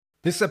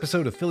This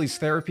episode of Phillies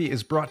Therapy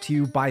is brought to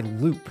you by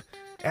Loop.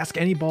 Ask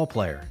any ball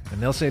player,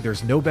 and they'll say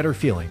there's no better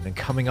feeling than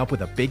coming up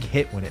with a big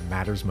hit when it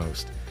matters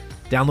most.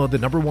 Download the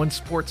 #1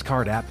 sports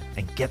card app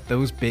and get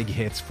those big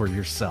hits for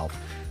yourself.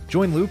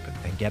 Join Loop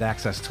and get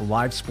access to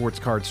live sports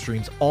card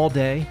streams all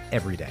day,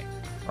 every day.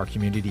 Our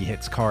community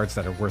hits cards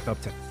that are worth up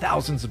to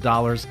thousands of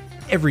dollars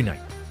every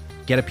night.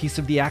 Get a piece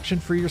of the action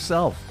for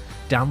yourself.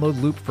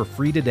 Download Loop for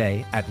free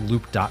today at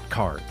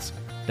loop.cards.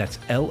 That's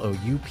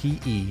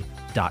LOUPE.cards.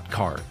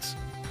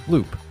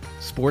 Loop,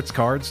 sports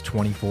cards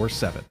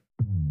 24/7.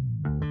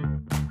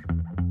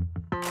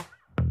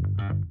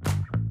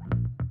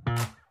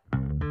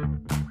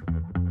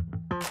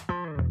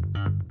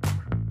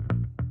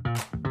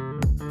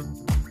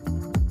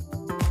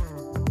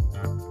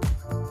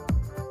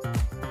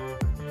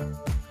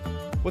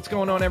 What's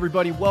going on,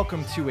 everybody?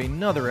 Welcome to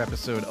another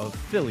episode of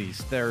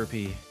Phillies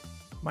Therapy.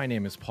 My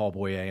name is Paul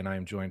Boyer, and I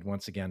am joined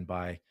once again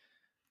by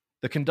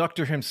the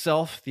conductor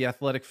himself, the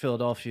Athletic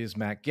Philadelphia's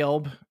Matt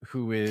Gelb,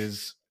 who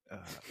is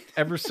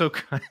ever so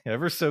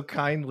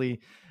kindly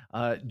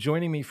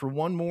joining me for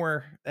one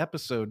more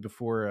episode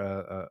before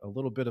a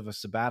little bit of a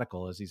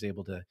sabbatical, as he's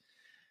able to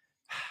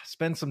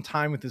spend some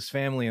time with his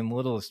family and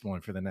littlest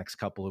one for the next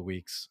couple of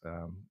weeks,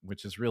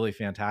 which is really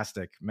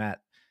fantastic.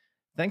 Matt,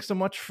 thanks so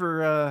much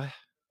for,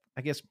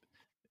 I guess,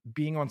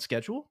 being on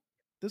schedule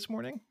this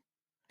morning.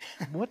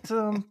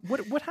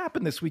 What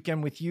happened this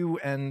weekend with you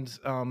and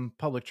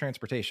public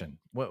transportation?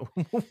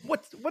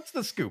 What's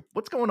the scoop?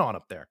 What's going on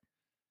up there?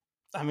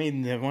 I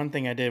mean, the one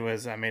thing I did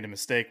was I made a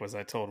mistake. Was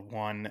I told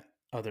one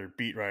other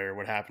beat writer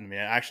what happened to me?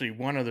 Actually,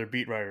 one other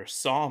beat writer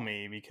saw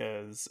me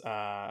because,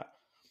 Friday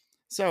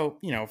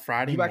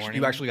morning,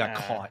 you actually got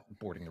caught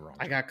boarding the wrong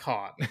train. I got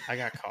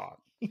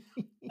caught.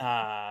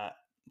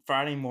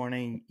 Friday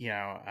morning,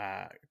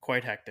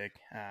 quite hectic,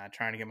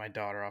 trying to get my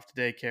daughter off to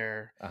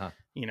daycare. Uh-huh.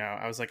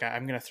 I was like,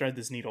 I'm going to thread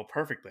this needle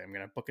perfectly. I'm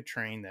going to book a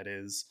train that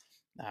is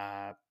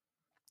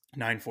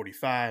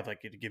 9:45,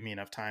 like it'd give me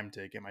enough time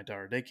to get my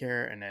daughter to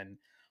daycare, and then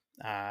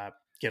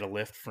get a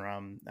lift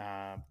from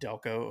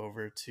Delco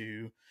over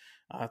to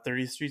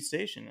 30th Street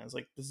Station. I was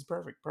like, this is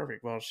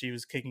perfect. Well, she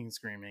was kicking and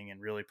screaming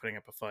and really putting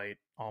up a fight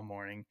all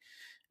morning.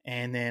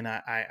 And then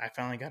I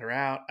finally got her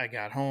out. I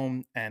got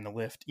home, and the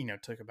lift,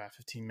 took about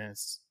 15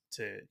 minutes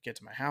to get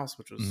to my house,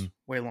 which was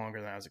way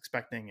longer than I was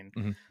expecting.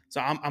 And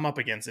so I'm up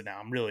against it now.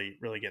 I'm really,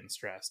 really getting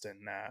stressed.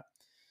 And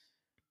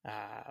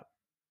I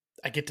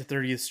get to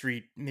 30th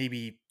Street,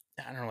 maybe,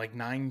 I don't know, like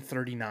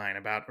 9:39,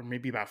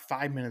 about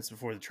 5 minutes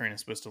before the train is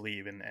supposed to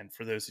leave. And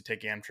for those who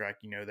take Amtrak,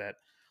 that,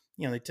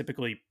 they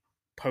typically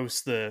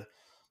post the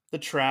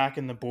track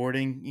and the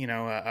boarding,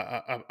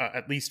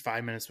 at least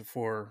 5 minutes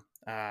before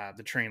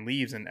the train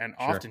leaves, and Sure.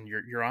 often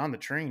you're on the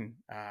train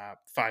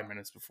 5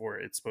 minutes before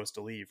it's supposed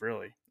to leave,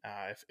 really,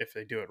 if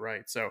they do it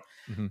right. So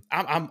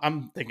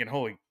I'm thinking,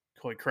 holy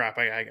crap,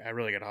 I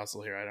really got to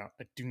hustle here.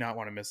 I do not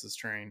want to miss this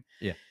train.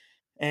 Yeah.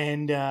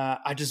 And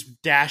I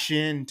just dash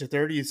into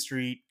 30th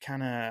Street,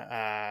 kind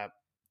of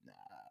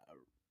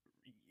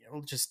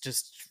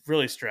just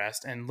really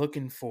stressed and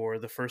looking for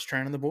the first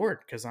train on the board,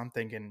 because I'm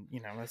thinking,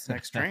 that's the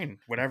next train.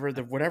 whatever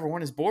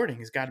one is boarding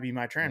has got to be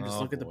my train. Just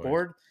look at the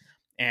board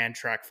and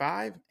track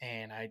 5,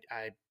 and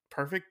I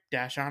perfect,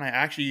 dash on. I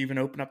actually even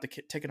opened up the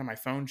ticket on my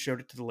phone, showed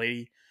it to the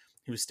lady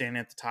who was standing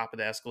at the top of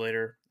the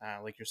escalator,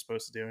 like you're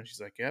supposed to do, and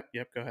she's like, yep,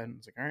 go ahead. And I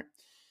was like, all right.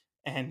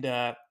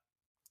 And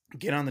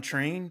get on the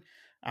train.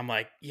 I'm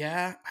like,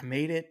 yeah, I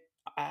made it.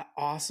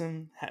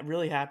 Awesome.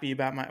 Really happy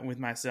about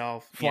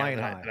myself. Flying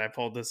high. That I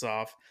pulled this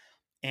off.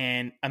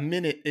 And a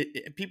minute,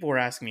 people were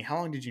asking me, how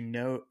long did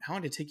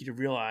it take you to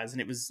realize? And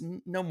it was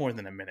no more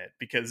than a minute,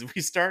 because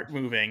we start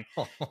moving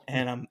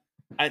and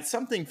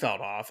something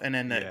felt off. And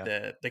then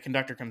the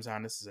conductor comes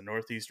on. This is a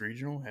Northeast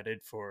Regional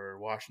headed for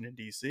Washington,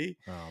 D.C.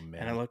 Oh,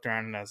 man. And I looked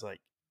around and I was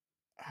like,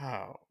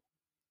 oh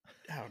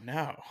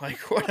no, like,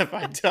 what have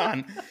I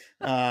done?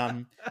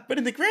 But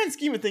in the grand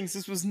scheme of things,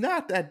 this was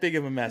not that big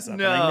of a mess up.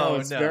 No, and I know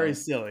it's very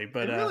silly,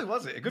 but it really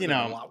wasn't. It could have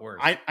been a lot worse.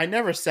 I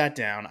never sat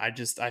down. I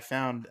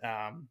found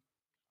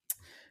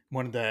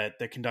one of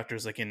the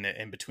conductors, like,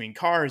 in between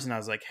cars, and I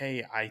was like,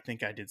 hey, I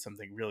think I did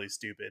something really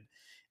stupid.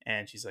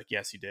 And she's like,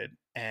 yes, you did.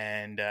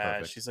 And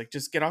she's like,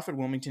 just get off at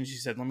Wilmington. She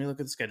said, let me look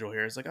at the schedule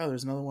here. It's like, oh,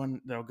 there's another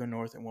one that'll go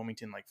north at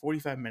Wilmington, like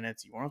 45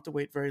 minutes. You won't have to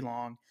wait very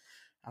long.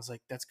 I was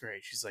like, that's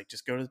great. She's like,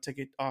 just go to the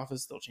ticket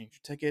office. They'll change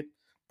your ticket.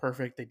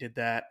 Perfect. They did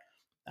that.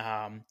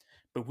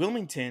 But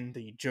Wilmington,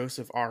 the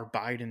Joseph R.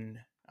 Biden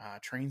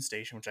train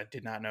station, which I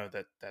did not know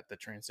that the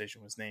train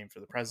station was named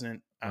for the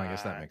president. I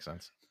guess that makes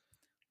sense.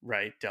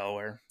 Right.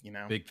 Delaware,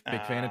 Big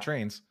fan of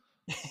trains.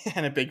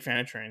 And a big fan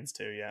of trains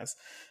too. Yes.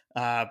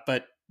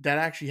 But that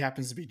actually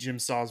happens to be Jim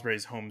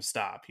Salisbury's home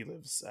stop. He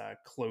lives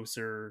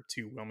closer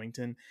to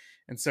Wilmington.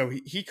 And so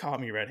he caught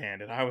me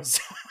red-handed. I was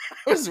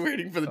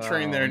waiting for the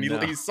train there, and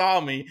he saw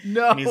me.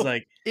 No, and he's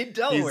like, in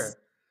Delaware.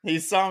 He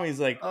saw me. He's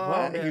like,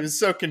 what? Man. He was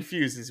so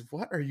confused. He's,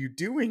 what are you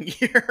doing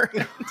here?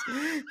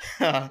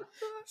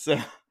 So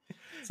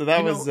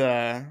that was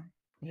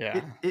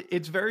Yeah.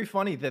 It's very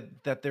funny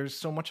that there's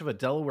so much of a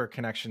Delaware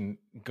connection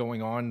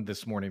going on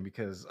this morning,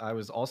 because I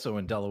was also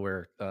in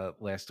Delaware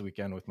last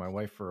weekend with my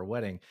wife for a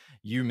wedding.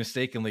 You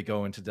mistakenly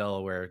go into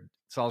Delaware.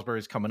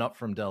 Salisbury's coming up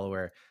from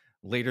Delaware.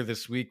 Later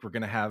this week, we're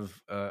going to have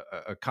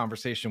a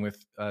conversation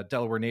with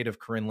Delaware native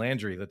Corinne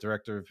Landry, the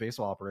director of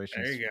baseball There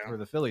operations you go. for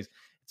the Phillies.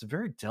 It's a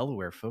very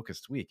Delaware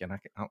focused week, and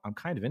I'm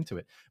kind of into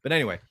it. But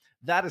anyway,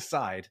 that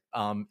aside,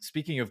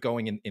 speaking of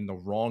going in the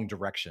wrong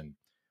direction,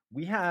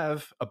 we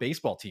have a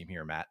baseball team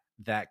here, Matt,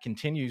 that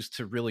continues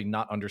to really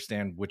not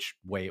understand which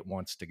way it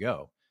wants to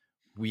go.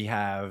 We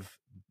have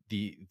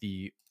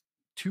the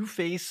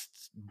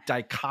two-faced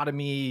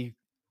dichotomy,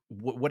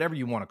 whatever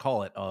you want to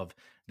call it, of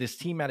this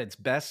team at its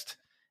best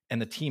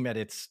and the team at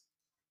its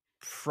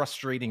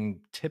frustratingly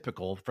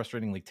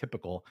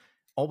typical,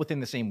 all within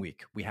the same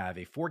week. We have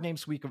a 4-game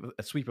sweep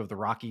of the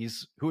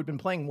Rockies, who had been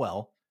playing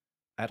well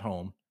at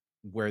home,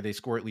 where they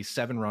score at least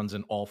 7 runs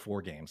in all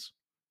 4 games.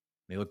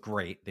 They look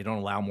great. They don't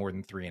allow more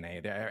than 3 and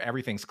 8.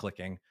 Everything's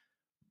clicking.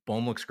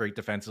 Bohm looks great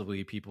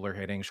defensively. People are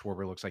hitting.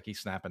 Schwarber looks like he's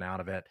snapping out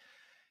of it.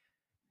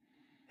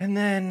 And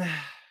then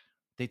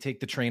they take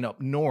the train up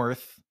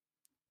north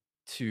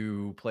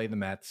to play the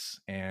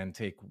Mets and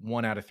take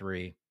 1 out of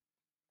 3.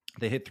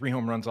 They hit 3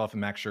 home runs off of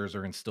Max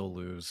Scherzer and still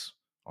lose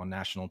on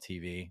national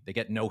TV. They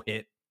get no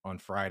hit on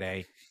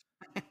Friday.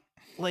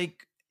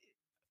 Like,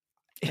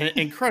 An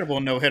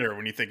incredible no hitter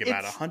when you think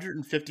about it. it's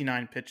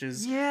 159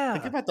 pitches. Think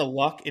yeah, about the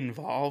luck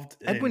involved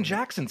Edwin in.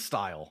 Jackson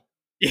style.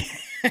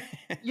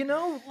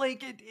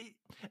 Like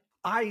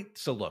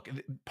so look,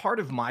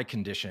 part of my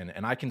condition,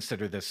 and I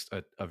consider this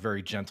a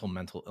very gentle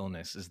mental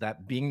illness, is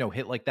that being no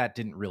hit like that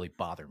didn't really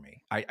bother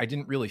me. I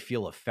didn't really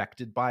feel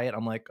affected by it.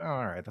 I'm like, oh,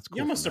 all right, that's You cool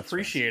for almost Mets fans.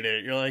 appreciate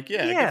it. You're like,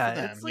 yeah, good for Yeah,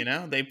 them. it's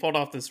like, They pulled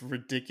off this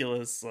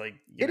ridiculous,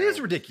 it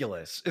is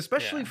ridiculous,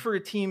 especially Yeah. for a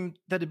team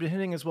that had been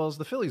hitting as well as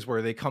the Phillies,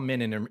 where they come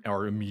in and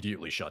are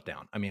immediately shut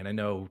down. I mean, I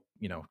know,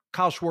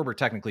 Kyle Schwarber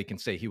technically can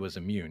say he was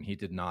immune. He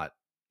did not.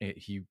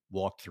 He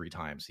walked 3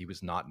 times. He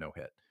was not no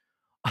hit.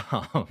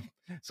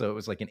 So it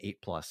was like an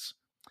 8+.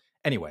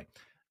 Anyway,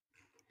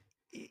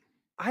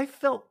 I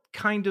felt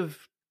kind of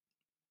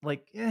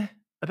like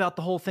about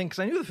the whole thing, because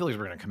I knew the Phillies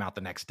were going to come out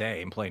the next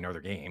day and play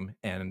another game,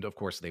 and of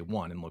course they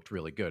won and looked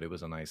really good. It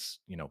was a nice,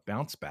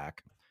 bounce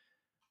back.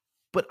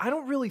 But I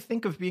don't really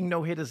think of being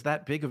no hit as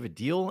that big of a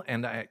deal.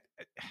 And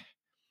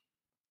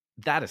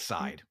that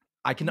aside,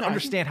 I can No, I think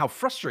understand how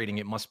frustrating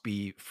it must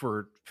be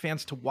for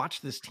fans to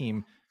watch this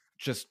team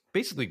just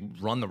basically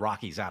run the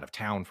Rockies out of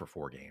town for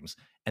 4 games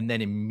and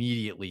then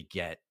immediately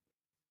get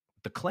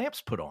the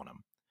clamps put on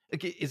them.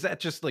 Like, is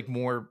that just like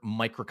more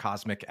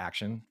microcosmic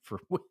action for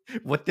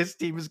what this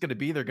team is going to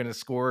be? They're going to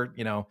score,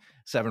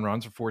 7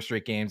 runs for 4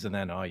 straight games, and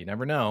then, you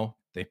never know,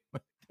 they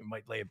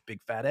might lay a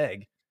big fat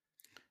egg.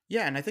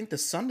 Yeah, and I think the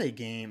Sunday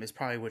game is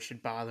probably what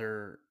should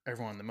bother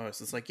everyone the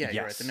most. It's like, yeah,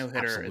 you're right. The Yes, no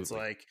hitter. It's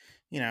absolutely. like,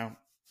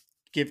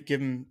 give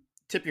them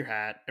tip your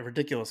hat. A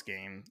ridiculous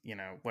game.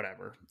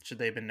 Whatever. Should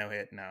they have been no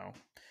hit? No.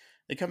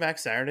 They come back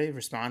Saturday,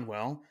 respond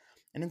well,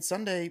 and then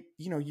Sunday,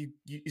 you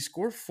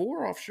score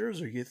 4 off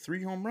Scherzer. You get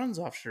 3 home runs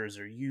off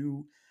Scherzer.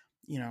 You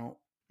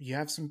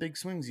have some big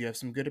swings. You have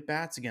some good at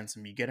bats against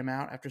him. You get him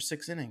out after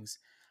 6 innings.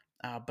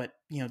 But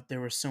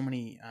there were so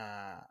many.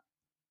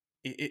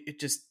 It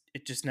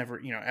just never.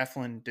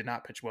 Eflin did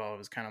not pitch well. It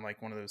was kind of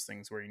like one of those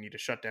things where you need a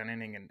shutdown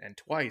inning, and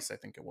twice I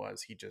think it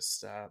was he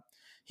just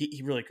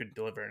he really couldn't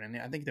deliver it. And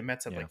I think the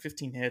Mets had Yeah. like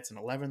 15 hits and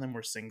 11 of them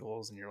were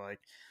singles, and you're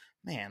like,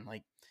 man,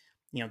 like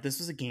this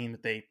was a game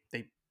that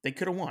they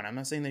could have won. I'm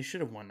not saying they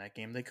should have won that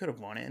game. They could have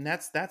won it, and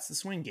that's the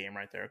swing game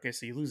right there. Okay,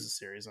 so you lose the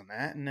series on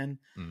that, and then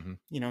Mm-hmm.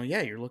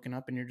 yeah, you're looking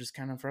up and you're just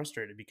kind of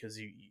frustrated because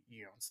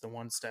it's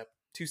the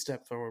 2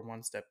 step forward,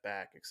 1 step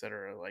back,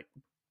 etc. Like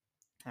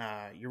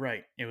you're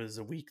right. It was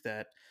a week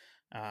that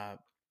uh,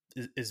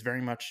 is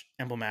very much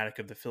emblematic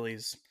of the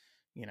Phillies,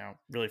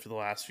 really for the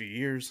last few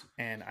years.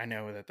 And I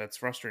know that that's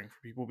frustrating for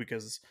people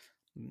because,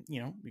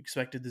 we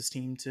expected this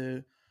team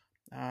to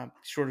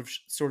sort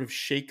of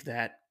shake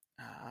that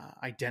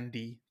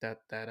identity that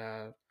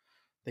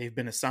they've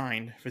been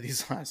assigned for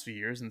these last few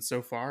years. And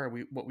so far,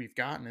 what we've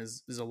gotten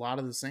is a lot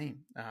of the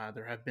same.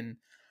 There have been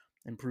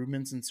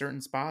improvements in certain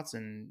spots,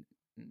 and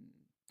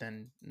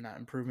then not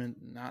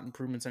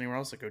improvements anywhere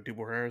else. Like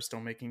Odubel Herrera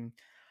still making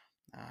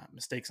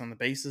mistakes on the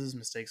bases,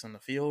 mistakes on the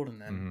field,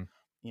 and then Mm-hmm.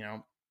 you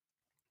know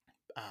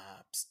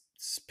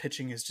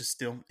pitching is just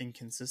still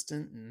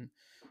inconsistent, and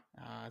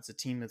it's a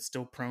team that's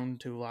still prone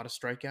to a lot of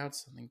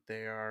strikeouts. I think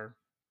they are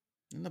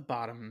in the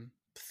bottom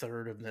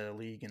third of the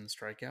league in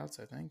strikeouts.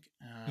 I think.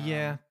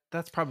 Yeah,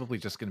 that's probably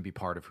just going to be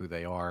part of who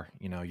they are.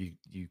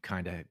 You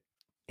kind of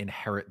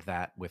inherit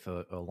that with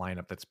a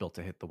lineup that's built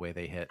to hit the way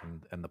they hit,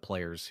 and the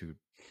players who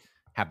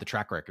have the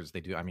track records they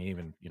do. I mean,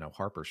 even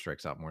Harper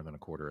strikes out more than a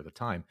quarter of the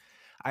time.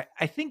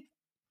 I think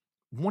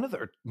one of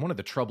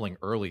the troubling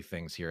early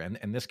things here,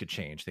 and this could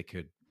change. They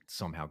could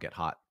somehow get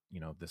hot,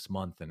 this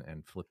month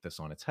and flip this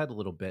on its head a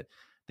little bit.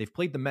 They've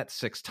played the Mets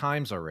 6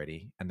 times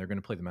already, and they're going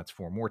to play the Mets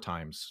 4 more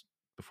times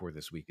before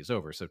this week is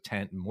over. So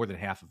 10, more than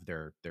half of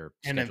their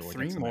And then schedule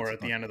 3 against the Mets more is at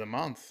the gone. end of the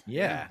month.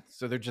 Yeah.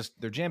 So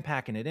they're jam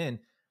packing it in.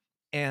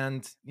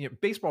 And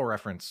Baseball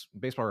Reference,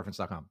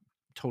 baseballreference.com,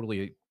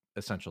 totally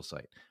essential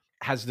site,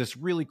 has this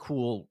really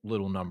cool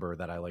little number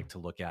that I like to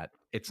look at.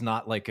 It's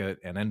not like an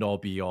end all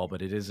be all,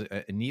 but it is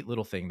a neat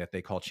little thing that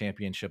they call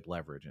Championship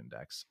Leverage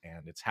Index.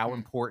 And it's how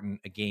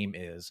important a game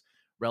is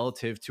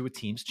relative to a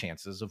team's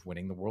chances of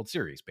winning the World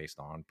Series based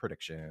on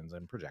predictions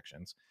and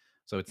projections.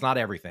 So it's not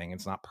everything,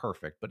 it's not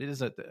perfect, but it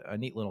is a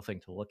neat little thing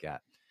to look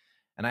at.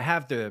 And I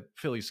have the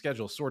Phillies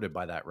schedule sorted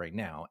by that right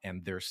now.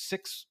 And their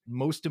 6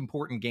 most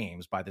important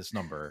games by this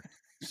number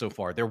so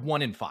far. They're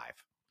 1-5.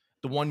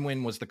 The one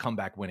win was the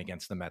comeback win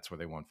against the Mets where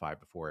they won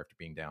 5-4 after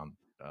being down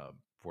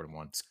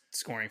 4-1.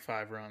 Scoring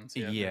 5 runs.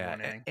 Yeah.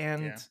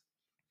 And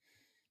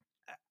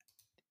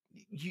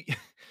you,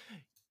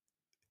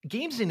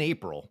 games in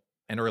April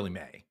and early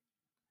May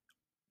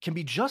can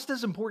be just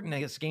as important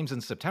as games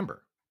in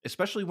September,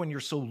 especially when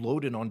you're so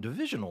loaded on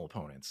divisional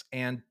opponents.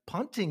 And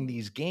punting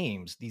these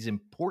games, these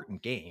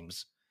important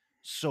games,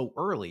 so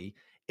early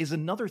is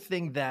another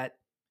thing that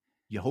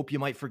you hope you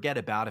might forget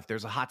about if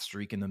there's a hot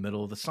streak in the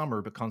middle of the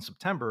summer. But come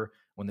September,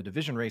 when the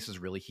division race is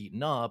really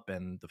heating up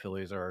and the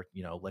Phillies are,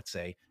 let's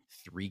say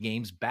 3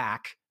 games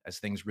back as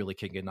things really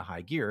kick into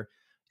high gear,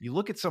 you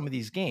look at some of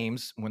these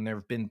games when there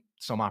have been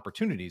some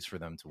opportunities for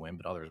them to win,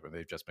 but others where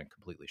they've just been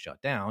completely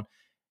shut down.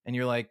 And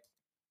you're like,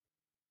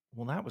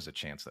 well, that was a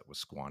chance that was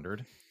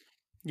squandered.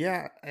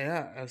 Yeah.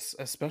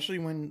 Especially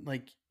when,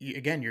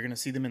 again, you're going to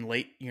see them you're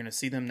going to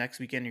see them next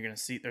weekend.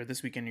 Or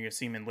this weekend, you're going to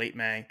see them in late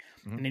May.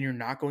 Mm-hmm. And then you're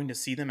not going to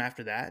see them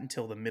after that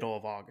until the middle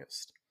of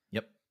August.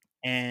 Yep.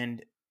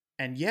 And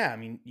yeah, I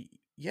mean,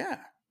 yeah,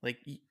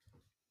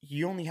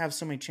 you only have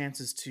so many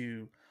chances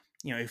to,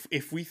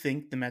 if we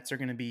think the Mets are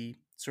going to be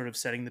sort of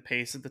setting the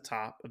pace at the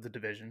top of the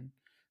division,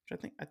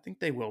 which I think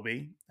they will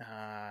be,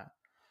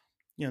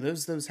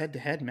 those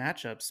head-to-head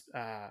matchups,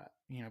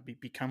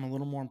 become a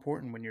little more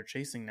important when you're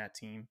chasing that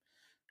team.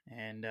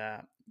 And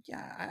I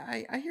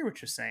hear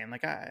what you're saying.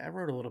 Like I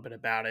wrote a little bit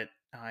about it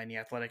in the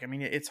Athletic. I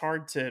mean, it's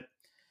hard to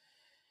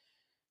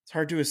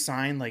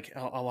assign like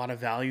a lot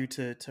of value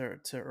to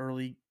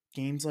early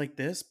games like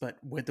this, but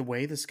with the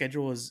way the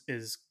schedule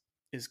is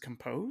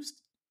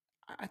composed,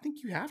 I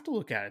think you have to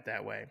look at it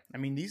that way. I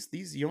mean,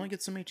 these you only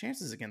get so many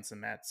chances against the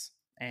Mets,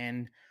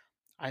 and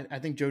I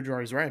think Joe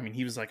Girardi's right. I mean,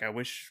 he was like, I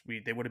wish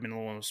they would have been a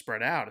little more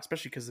spread out,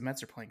 especially because the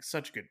Mets are playing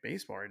such good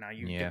baseball right now.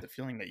 You get the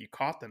feeling that you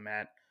caught them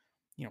at,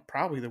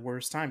 probably the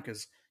worst time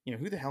because,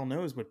 who the hell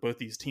knows what both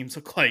these teams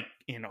look like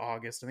in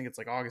August. I think it's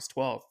like August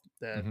 12th,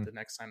 the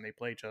next time they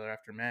play each other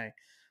after May.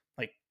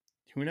 Like,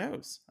 who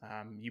knows?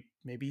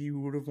 Maybe you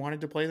would have wanted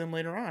to play them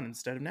later on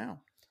instead of now.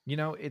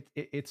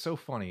 It's so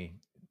funny,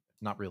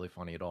 not really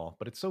funny at all,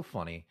 but it's so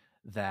funny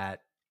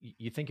that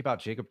you think about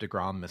Jacob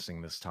deGrom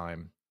missing this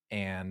time.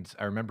 And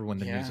I remember when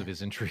the news of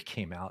his injury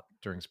came out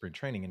during spring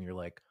training, and you're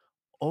like,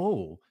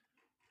 oh,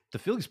 the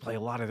Phillies play a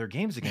lot of their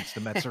games against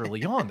the Mets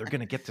early on. They're going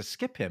to get to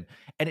skip him.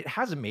 And it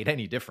hasn't made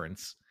any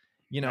difference.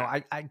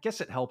 I guess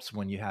it helps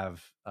when you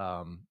have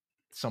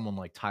someone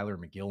like Tyler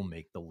McGill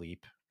make the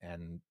leap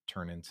and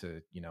turn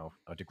into,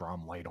 a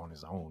deGrom light on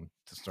his own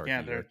to start.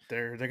 Yeah,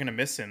 they're going to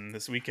miss him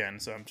this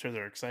weekend, so I'm sure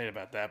they're excited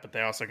about that. But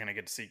they also are going to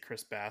get to see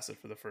Chris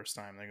Bassett for the first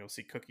time. They're going to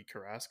see Cookie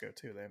Carrasco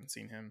too. They haven't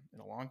seen him in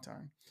a long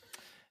time.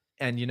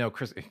 And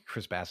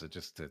Chris Bassett,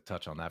 just to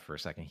touch on that for a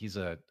second, he's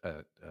a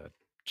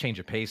change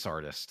of pace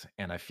artist,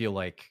 and I feel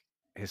like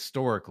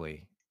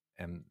historically,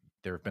 and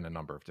there have been a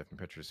number of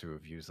different pitchers who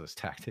have used this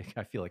tactic,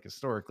 I feel like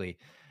historically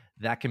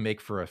that can make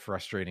for a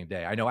frustrating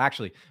day. I know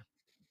actually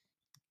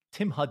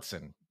Tim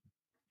Hudson,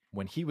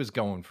 when he was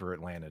going for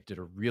Atlanta, did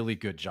a really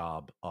good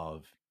job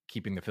of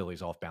keeping the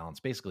Phillies off balance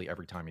basically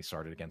every time he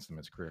started against them in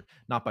his career,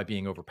 not by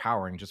being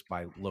overpowering, just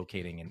by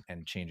locating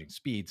and changing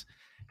speeds.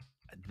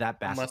 That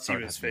Bassett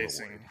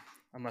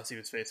unless he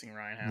was facing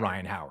Ryan Howard.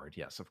 Ryan Howard,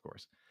 yes, of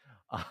course.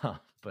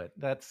 But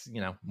that's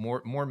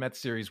more Mets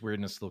series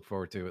weirdness to look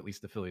forward to. At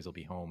least the Phillies will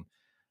be home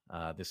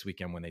this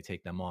weekend when they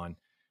take them on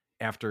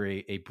after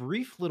a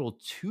brief little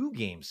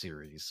 2-game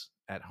series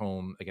at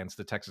home against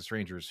the Texas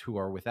Rangers, who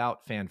are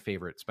without fan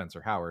favorite Spencer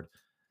Howard,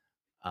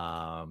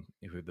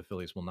 who the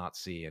Phillies will not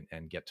see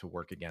and get to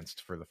work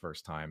against for the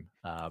first time.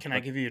 Can I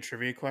give you a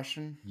trivia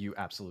question? You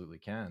absolutely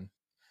can.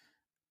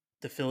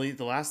 The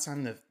last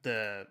time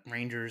the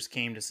Rangers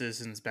came to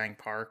Citizens Bank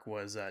Park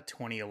was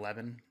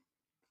 2011.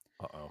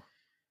 Uh-oh.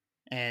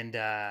 And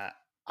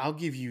I'll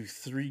give you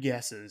 3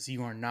 guesses.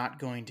 You are not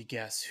going to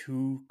guess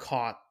who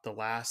caught the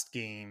last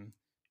game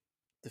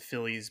the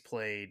Phillies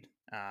played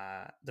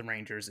the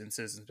Rangers in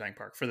Citizens Bank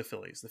Park for the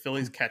Phillies. The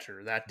Phillies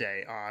catcher that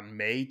day on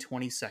May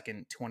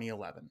 22nd,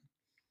 2011.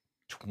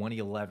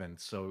 2011.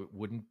 So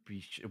would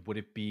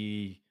it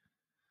be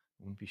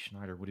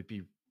Schneider? Would it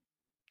be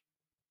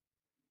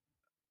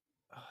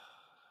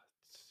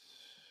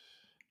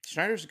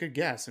Schneider's a good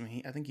guess. I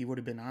mean, I think he would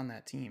have been on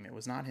that team. It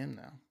was not him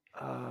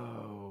though.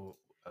 Oh,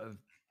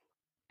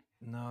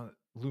 no,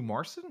 Lou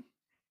Marson?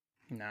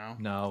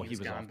 No, he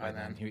was off by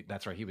then.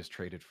 That's right. He was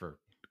traded for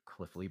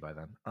Cliff Lee by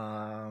then.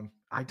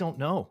 I don't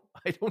know.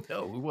 I don't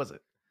know. Who was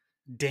it?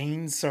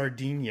 Dane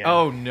Sardinia.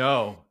 Oh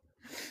no.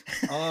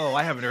 Oh,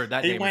 I haven't heard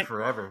that name in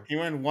forever. He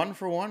went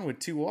 1-for-1 with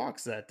 2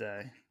 walks that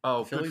day.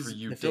 Oh, good for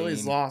you, The Phillies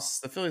Dane.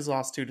 lost. The Phillies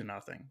lost 2-0.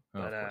 Oh,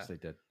 But of course they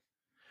did.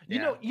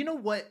 yeah. You know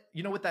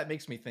what that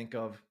makes me think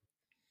of,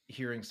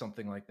 hearing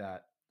something like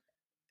that.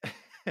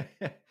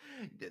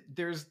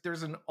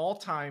 There's an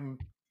all-time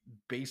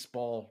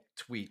baseball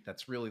tweet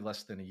that's really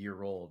less than a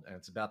year old, and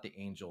it's about the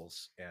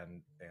Angels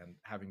and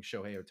having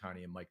Shohei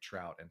Ohtani and Mike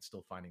Trout and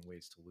still finding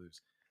ways to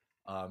lose.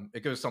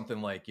 It goes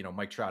something like,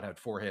 Mike Trout had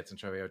 4 hits and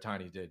Shohei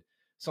Ohtani did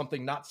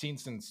something not seen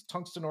since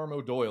Tungsten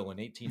Armo Doyle in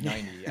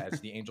 1890 as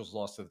the Angels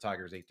lost to the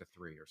Tigers 8-3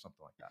 or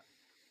something like that.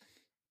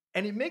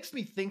 And it makes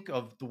me think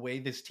of the way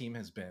this team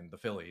has been, the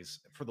Phillies,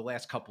 for the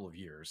last couple of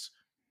years,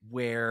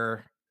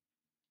 where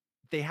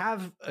they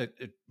have a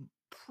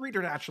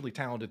preternaturally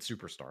talented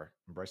superstar,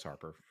 Bryce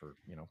Harper, for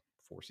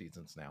 4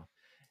 seasons now,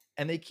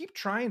 and they keep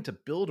trying to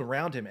build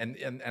around him.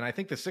 And I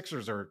think the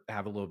Sixers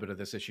have a little bit of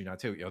this issue now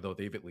too, although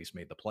they've at least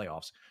made the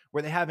playoffs,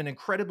 where they have an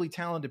incredibly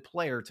talented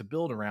player to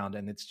build around,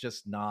 and it's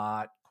just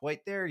not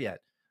quite there yet.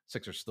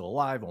 Sixers still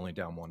alive, only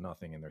down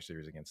 1-0 in their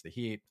series against the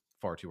Heat.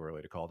 Far too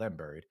early to call them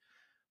buried.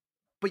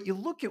 But you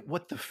look at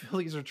what the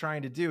Phillies are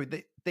trying to do.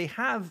 They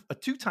have a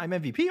 2-time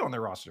MVP on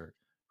their roster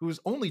who is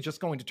only just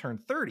going to turn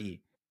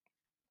 30.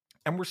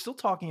 And we're still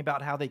talking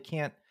about how they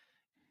can't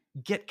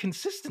get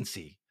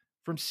consistency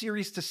from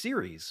series to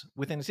series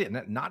within a season,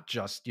 not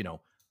just,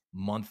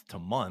 month to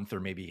month, or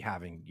maybe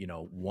having,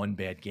 one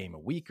bad game a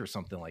week or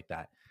something like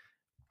that.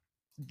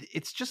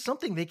 It's just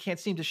something they can't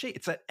seem to shake.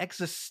 It's an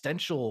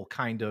existential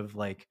kind of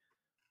like,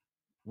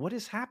 what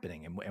is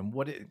happening? And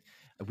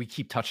we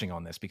keep touching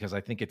on this because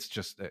I think it's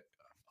just a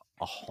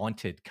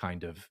haunted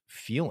kind of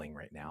feeling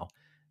right now.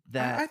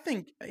 That I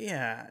think,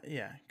 yeah.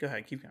 Go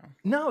ahead, keep going.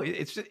 No,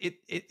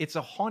 it's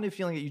a haunted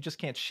feeling that you just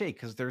can't shake,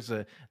 because there's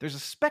a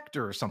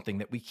specter or something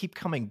that we keep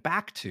coming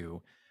back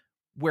to,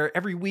 where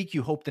every week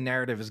you hope the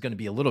narrative is going to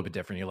be a little bit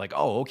different. You're like,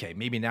 oh, okay,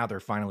 maybe now they're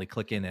finally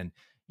clicking, and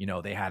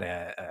they had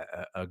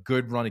a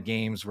good run of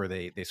games where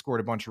they scored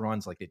a bunch of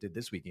runs like they did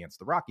this week against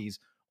the Rockies,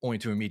 only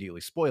to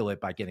immediately spoil it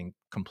by getting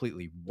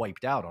completely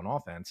wiped out on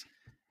offense.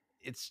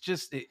 It's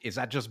just, is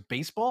that just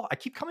baseball? I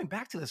keep coming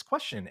back to this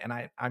question, and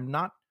I'm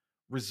not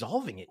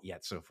resolving it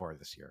yet so far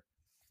this year.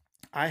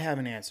 I have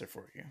an answer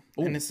for you.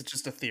 Ooh. And this is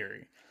just a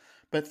theory.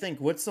 But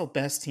think, what's the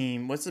best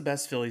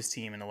Phillies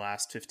team in the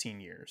last 15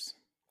 years?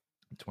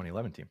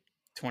 2011 team.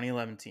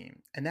 2011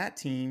 team. And that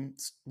team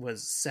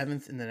was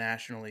 7th in the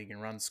National League in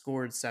runs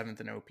scored,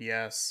 7th in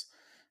OPS,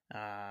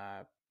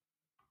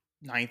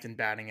 9th in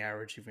batting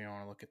average, if you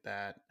want to look at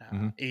that,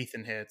 8th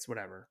in hits,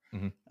 whatever.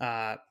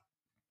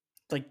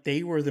 Like,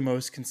 they were the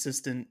most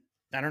consistent.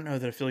 I don't know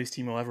that a Phillies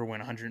team will ever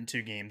win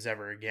 102 games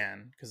ever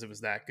again, because it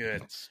was that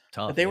good. It's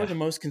tough, but they were the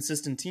most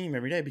consistent team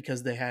every day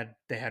because they had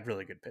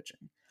really good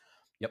pitching.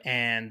 Yep.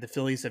 And the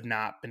Phillies have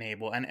not been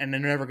able, and they're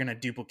never going to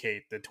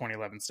duplicate the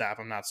 2011 staff.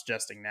 I'm not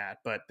suggesting that,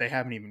 but they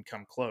haven't even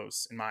come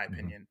close, in my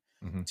opinion,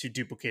 to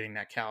duplicating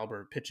that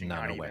caliber of pitching.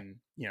 Not even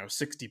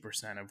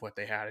 60% of what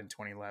they had in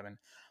 2011.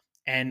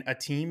 And a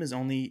team is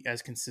only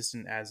as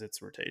consistent as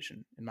its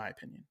rotation, in my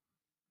opinion.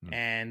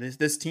 And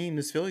this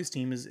Phillies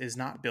team is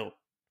not built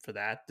for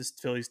that. This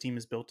Phillies team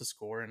is built to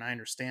score, and I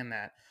understand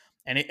that.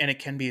 And it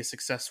can be a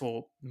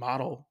successful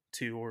model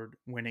toward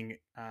winning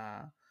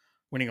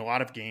a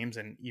lot of games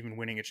and even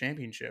winning a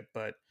championship.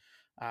 But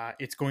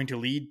it's going to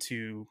lead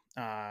to,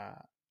 I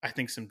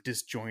think, some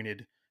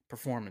disjointed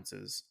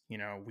performances.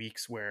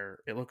 Weeks where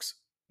it looks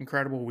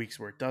incredible, weeks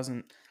where it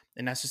doesn't.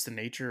 And that's just the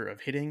nature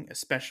of hitting,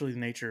 especially the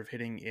nature of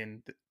hitting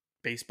in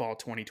baseball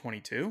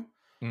 2022,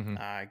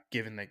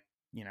 given that,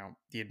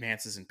 the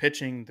advances in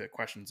pitching, the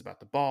questions about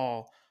the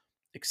ball,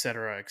 et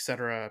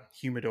cetera,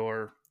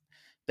 humidor.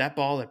 That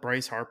ball that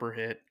Bryce Harper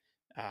hit,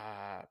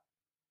 I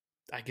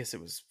guess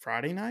it was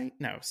Friday night?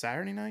 No,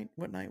 Saturday night?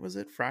 What night was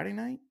it? Friday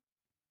night?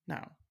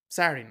 No,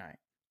 Saturday night.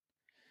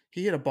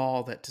 He hit a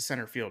ball that to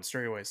center field,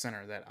 straightaway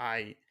center, that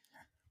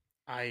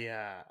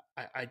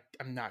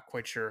I'm not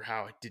quite sure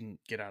how it didn't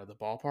get out of the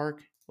ballpark.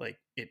 Like,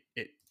 it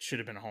should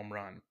have been a home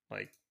run.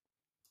 Like,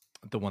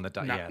 the one that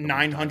died,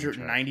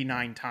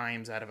 999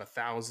 times out of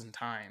 1,000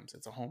 times,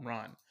 it's a home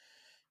run.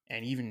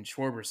 And even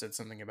Schwarber said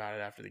something about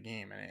it after the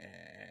game,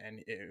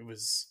 and it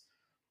was,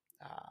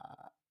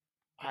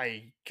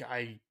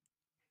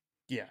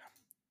 yeah,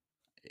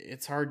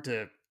 it's hard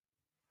to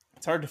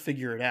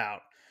figure it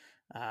out.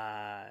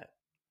 I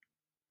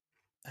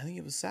think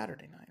it was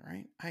Saturday night,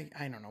 right?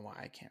 I don't know why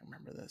I can't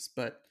remember this,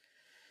 but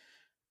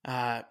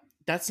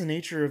that's the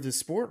nature of the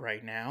sport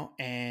right now.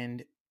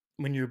 And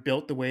when you're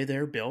built the way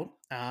they're built,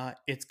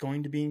 it's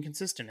going to be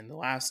inconsistent. And the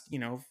last,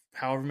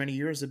 however many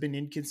years have been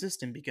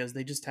inconsistent because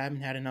they just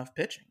haven't had enough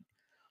pitching.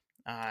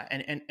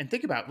 And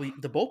think about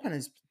the bullpen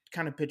has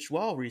kind of pitched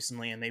well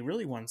recently, and they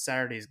really won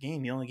Saturday's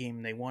game, the only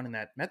game they won in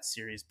that Mets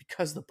series,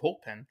 because the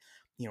bullpen,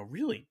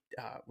 really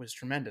was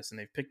tremendous, and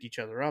they've picked each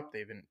other up.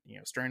 They've been,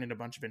 stranded a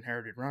bunch of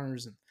inherited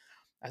runners, and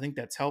I think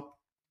that's helped,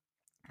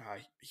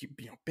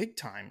 big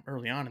time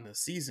early on in the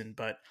season.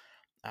 But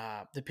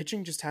the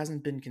pitching just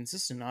hasn't been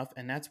consistent enough,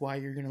 and that's why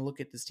you're going to look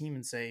at this team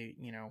and say,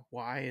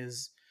 why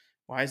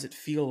does it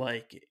feel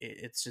like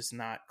it's just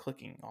not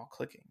clicking?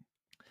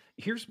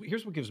 Here's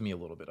what gives me a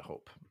little bit of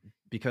hope,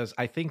 because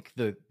I think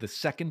the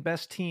second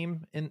best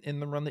team in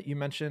the run that you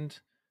mentioned,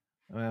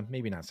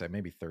 maybe not second,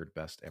 maybe third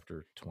best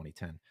after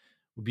 2010,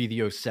 would be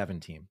the '07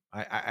 team.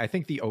 I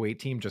think the '08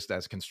 team, just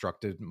as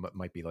constructed,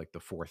 might be like the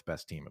fourth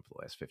best team of the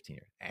last 15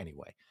 years.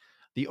 Anyway,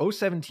 the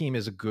 '07 team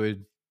is a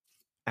good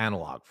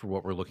analog for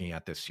what we're looking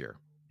at this year.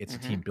 It's a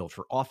team built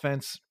for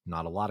offense,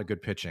 not a lot of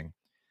good pitching.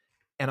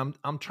 And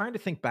I'm trying to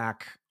think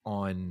back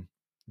on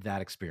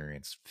that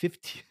experience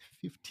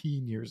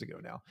 15 years ago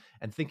now,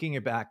 and thinking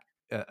back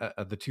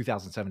the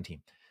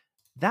 2017.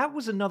 That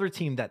was another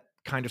team that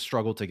kind of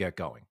struggled to get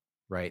going,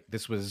 right?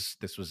 This was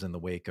in the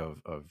wake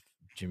of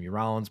Jimmy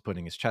Rollins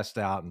putting his chest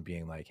out and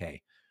being like,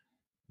 "Hey,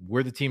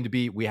 we're the team to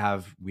beat. We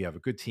have a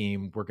good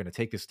team. We're going to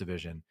take this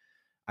division."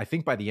 I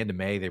think by the end of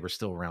May, they were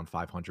still around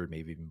 500,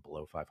 maybe even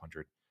below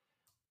 500.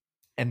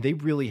 And they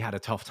really had a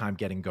tough time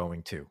getting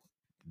going too.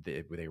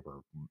 They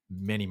were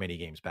many, many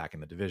games back in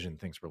the division.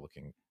 Things were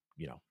looking,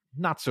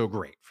 not so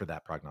great for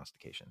that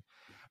prognostication.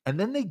 And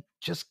then they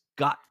just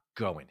got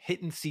going.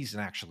 Hitting season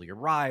actually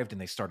arrived,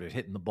 and they started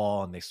hitting the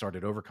ball, and they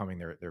started overcoming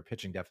their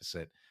pitching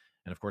deficit.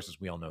 And of course, as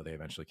we all know, they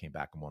eventually came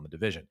back and won the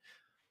division.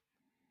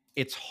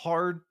 It's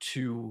hard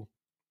to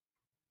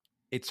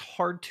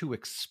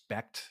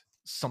expect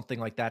something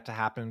like that to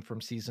happen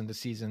from season to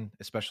season,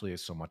 especially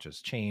as so much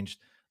has changed.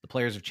 The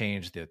players have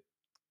changed. The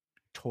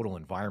total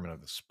environment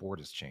of the sport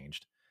has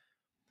changed.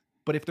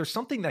 But if there's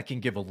something that can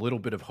give a little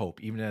bit of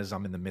hope, even as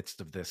I'm in the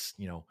midst of this,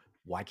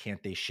 why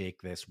can't they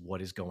shake this?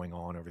 What is going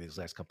on over these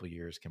last couple of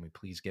years? Can we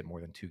please get more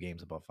than 2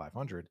 games above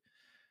 500?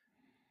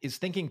 Is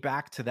thinking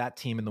back to that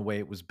team and the way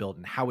it was built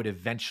and how it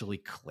eventually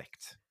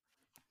clicked.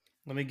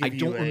 Let me give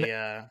you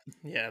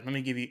let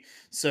me give you.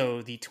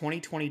 So the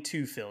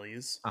 2022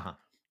 Phillies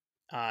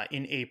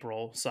in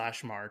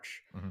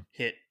April/March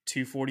hit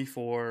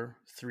 244,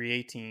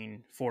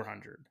 318,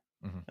 400.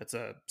 That's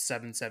a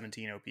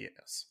 717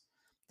 OPS.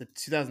 The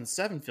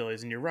 2007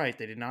 Phillies, and you're right,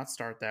 they did not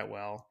start that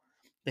well.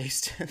 They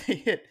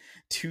hit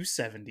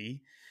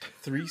 270,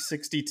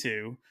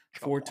 362,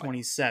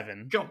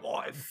 427. Come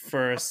on.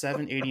 For a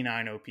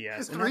 789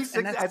 OPS.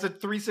 And that's a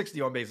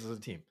 360 on base as a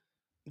team.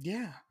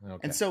 Yeah. Okay.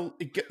 And so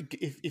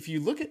if you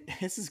look at,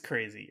 this is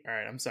crazy. All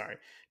right, I'm sorry.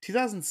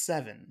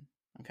 2007,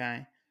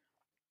 okay?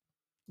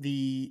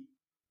 The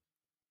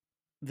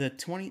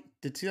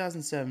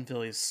 2007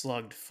 Phillies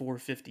slugged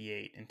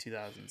 458 in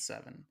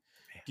 2007.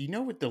 Man. Do you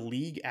know what the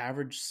league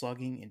average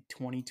slugging in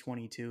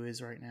 2022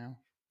 is right now?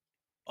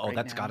 Oh,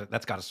 that's got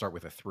to start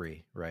with a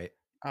 3, right?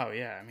 Oh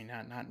yeah, I mean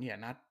not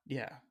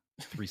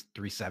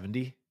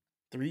 370,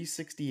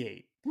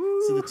 368.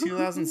 Woo! So the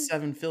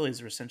 2007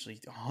 Phillies were essentially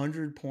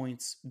 100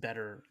 points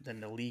better than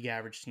the league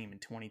average team in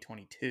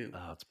 2022.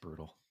 Oh, it's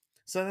brutal.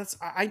 So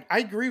I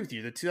agree with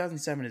you. The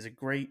 2007 is a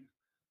great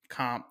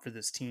comp for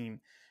this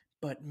team,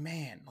 but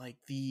man, like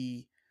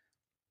the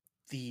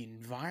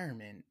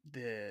environment,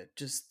 the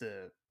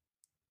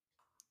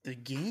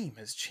game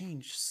has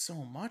changed so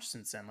much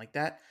since then. Like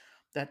that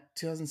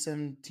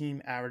 2007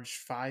 team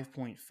averaged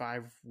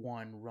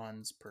 5.51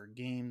 runs per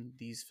game.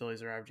 These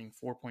Phillies are averaging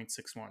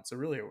 4.61. So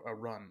really a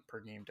run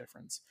per game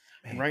difference.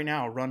 Man. And right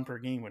now, a run per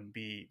game would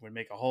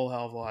make a whole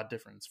hell of a lot of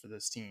difference for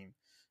this team.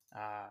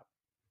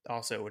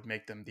 Also, it would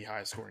make them the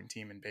highest scoring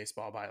team in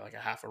baseball by like a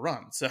half a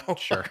run. So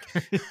sure.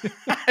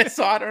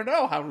 So I don't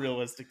know how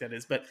realistic that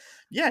is, but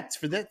yeah,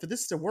 for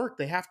this to work,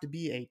 they have to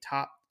be a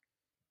top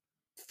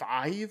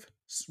 5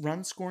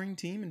 run scoring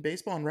team in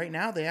baseball. And right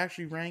now, they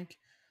actually rank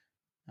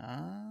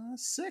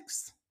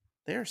 6th.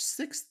 They're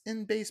 6th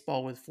in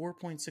baseball with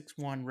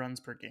 4.61 runs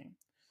per game.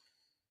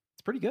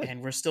 It's pretty good.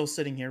 And we're still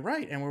sitting here,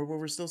 right? And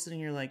we're still sitting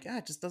here like,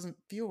 it just doesn't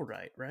feel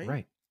right,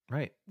 right?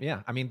 Right.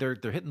 Yeah. I mean, they're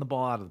hitting the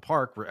ball out of the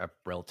park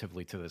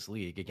relatively to this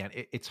league. Again,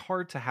 it's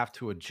hard to have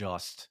to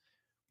adjust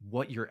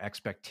what your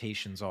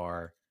expectations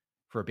are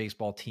for a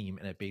baseball team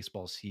and a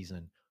baseball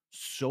season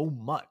so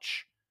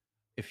much,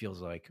 it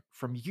feels like,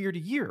 from year to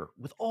year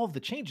with all of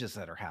the changes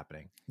that are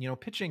happening.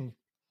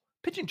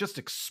 Pitching just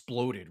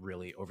exploded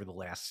really over the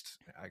last,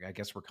 I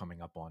guess we're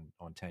coming up on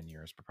 10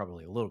 years, but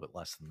probably a little bit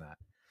less than that.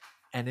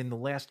 And in the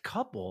last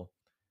couple,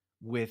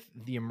 with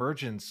the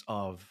emergence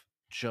of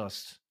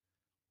just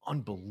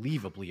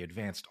unbelievably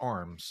advanced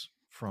arms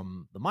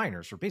from the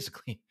minors for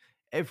basically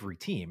every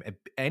team,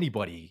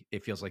 anybody,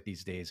 it feels like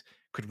these days,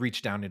 could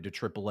reach down into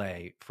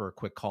AAA for a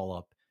quick call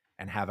up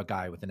and have a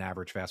guy with an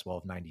average fastball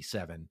of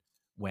 97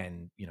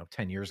 when,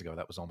 10 years ago,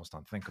 that was almost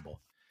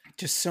unthinkable.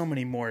 Just so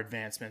many more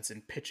advancements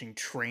in pitching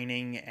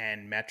training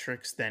and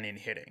metrics than in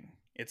hitting.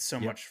 It's so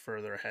much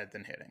further ahead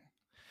than hitting.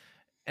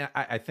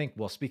 I think,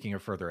 well, speaking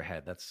of further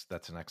ahead, that's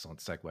an excellent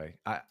segue.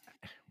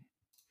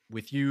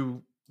 With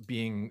you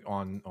being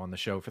on the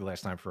show for the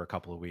last time for a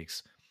couple of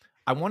weeks,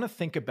 I want to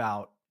think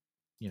about,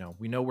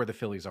 we know where the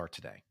Phillies are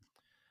today.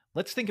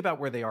 Let's think about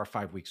where they are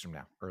 5 weeks from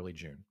now, early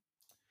June.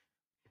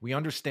 We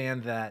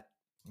understand that,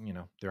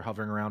 they're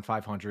hovering around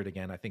 500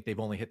 again. I think they've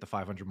only hit the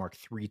 500 mark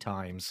 3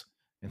 times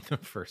in the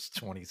first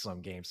 20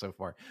 some games so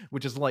far,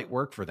 which is light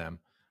work for them.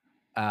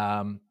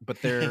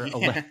 But they're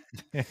Yeah.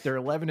 they're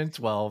 11 and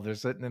 12. They're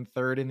sitting in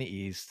third in the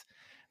East.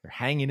 They're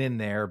hanging in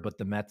there, but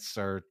the Mets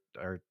are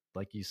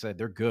like you said,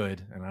 they're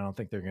good, and I don't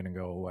think they're going to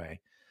go away.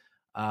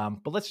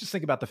 But let's just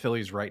think about the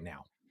Phillies right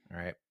now. All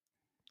right,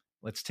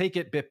 let's take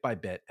it bit by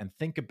bit and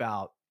think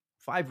about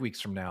 5 weeks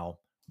from now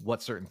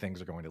what certain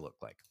things are going to look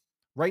like.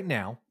 Right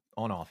now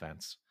on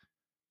offense,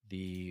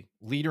 the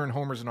leader in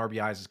homers and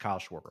RBIs is Kyle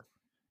Schwarber.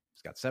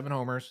 He's got 7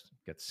 homers,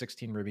 got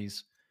 16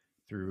 ribbies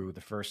through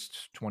the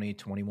first 20,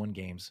 21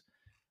 games.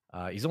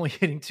 He's only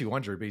hitting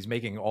 200, but he's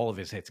making all of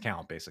his hits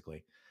count,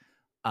 basically.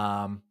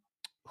 Um,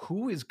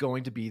 who is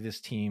going to be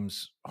this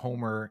team's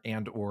homer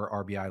and or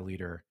RBI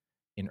leader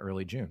in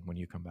early June when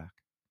you come back?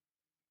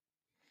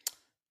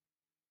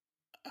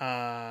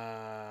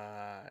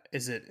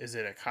 Is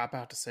it a cop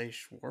out to say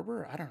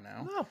Schwarber? I don't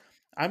know. No,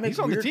 I make he's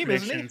on the weird team,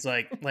 isn't he? predictions.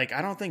 Like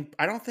I don't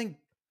think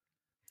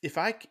if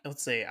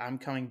let's say I'm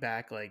coming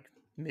back like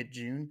mid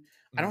June,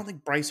 I Mhm. don't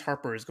think Bryce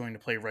Harper is going to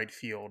play right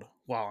field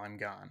while I'm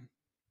gone.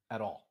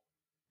 At all.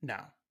 No.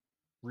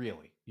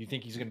 Really? You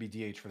think he's going to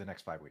be DH for the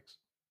next 5 weeks?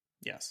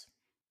 Yes.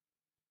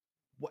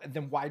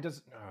 Then why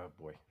does? Oh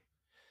boy.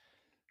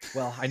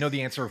 Well, I know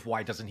the answer of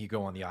why doesn't he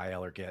go on the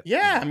IL or get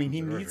Yeah, I mean he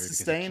approved needs earlier to because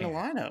he stay in the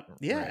can't. lineup.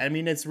 Yeah, Right. I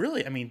mean it's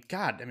really, I mean,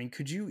 God, I mean,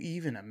 could you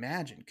even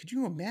imagine? Could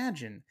you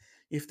imagine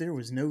if there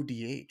was no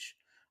DH?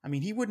 I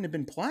mean, he wouldn't have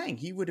been playing.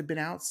 He would have been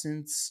out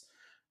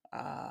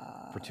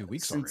For 2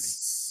 weeks already.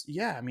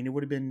 yeah, I mean it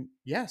would have been,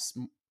 yes,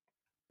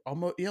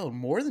 almost,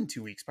 more than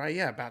 2 weeks, probably,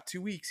 yeah, about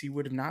 2 weeks he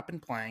would have not been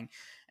playing,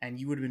 and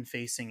you would have been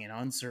facing an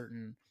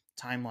uncertain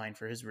timeline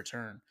for his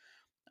return.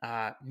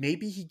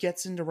 Maybe he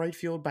gets into right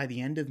field by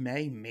the end of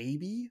May,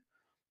 maybe.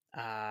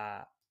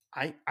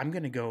 I'm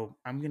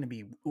gonna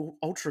be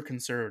ultra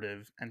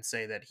conservative and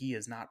say that he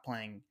is not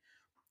playing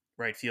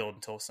right field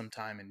until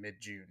sometime in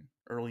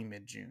early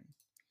mid June.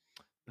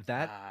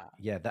 That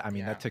yeah, I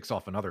mean that Yeah. ticks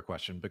off another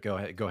question, but go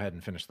ahead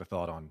and finish the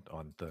thought on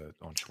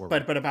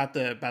Schwarber. But about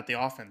the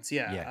offense,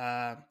 Yeah.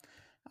 yeah.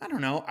 I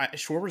don't know.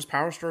 Schwarber's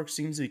power stroke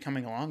seems to be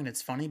coming along, and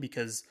it's funny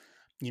because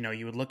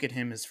you would look at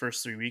him his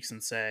first 3 weeks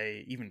and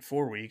say even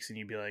 4 weeks, and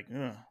you'd be like,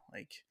 ugh,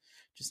 like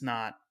just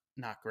not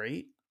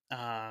great.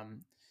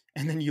 And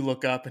then you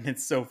look up, and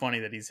it's so funny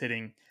that he's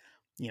hitting.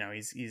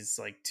 He's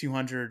like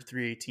 200,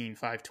 318,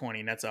 520,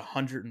 and that's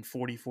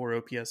 144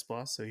 OPS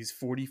plus. So he's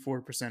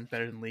 44%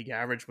 better than league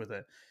average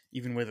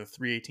even with a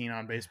 318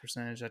 on base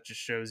percentage. That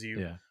just shows you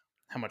Yeah.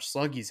 how much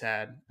slug he's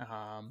had.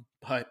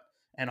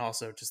 And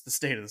also just the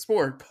state of the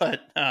sport.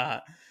 But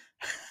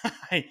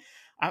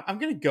I'm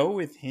gonna go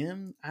with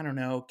him. I don't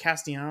know.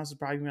 Castellanos is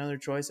probably another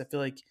choice. I feel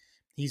like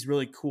he's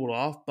really cooled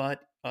off,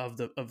 but of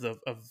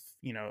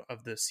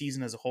the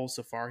season as a whole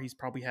so far, he's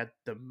probably had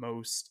the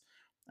most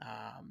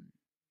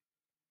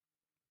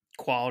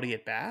quality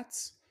at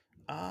bats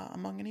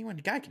among anyone.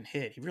 The guy can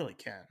hit. He really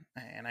can.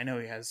 And I know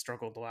he has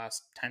struggled the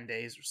last 10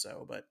 days or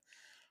so, but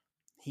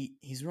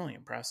he's really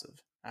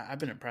impressive. I've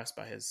been impressed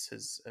by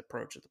his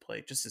approach at the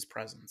plate, just his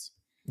presence.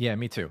 Yeah,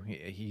 me too.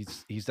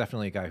 He's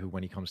definitely a guy who,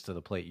 when he comes to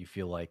the plate, you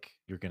feel like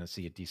you're going to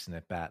see a decent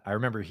at bat. I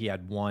remember he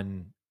had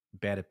one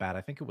bad at bat.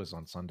 I think it was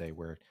on Sunday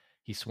where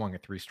he swung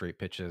at 3 straight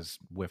pitches,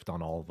 whiffed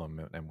on all of them,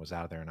 and was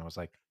out of there. And I was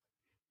like,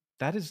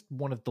 that is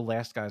one of the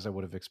last guys I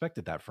would have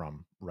expected that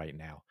from right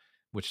now,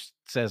 which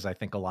says, I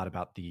think, a lot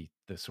about the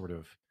sort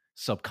of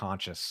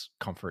subconscious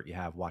comfort you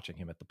have watching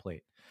him at the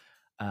plate.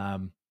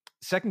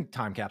 Second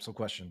time capsule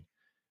question: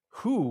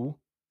 who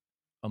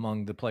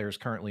among the players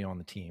currently on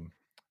the team,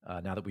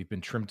 now that we've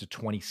been trimmed to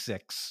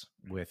 26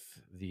 with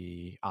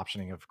the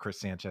optioning of Chris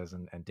Sanchez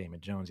and Damon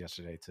Jones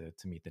yesterday to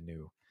meet the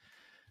new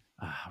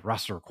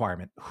roster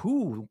requirement,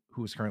 who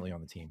is currently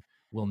on the team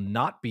will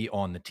not be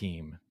on the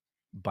team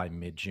by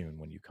mid-June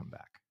when you come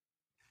back?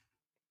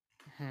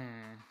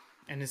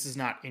 And this is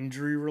not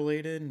injury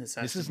related. This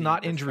is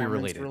not injury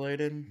related.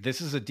 related.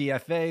 This is a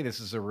DFA. This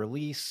is a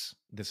release.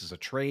 This is a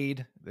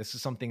trade. This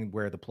is something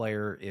where the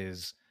player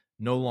is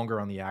no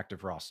longer on the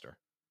active roster.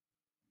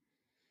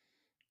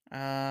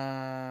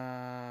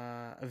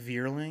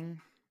 Veerling.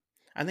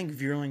 I think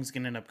Veerling's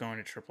gonna end up going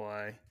to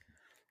AAA.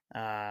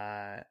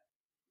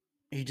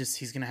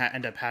 He's gonna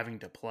end up having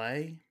to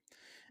play,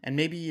 and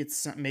maybe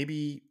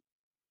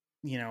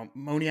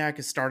Moniak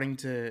is starting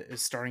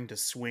to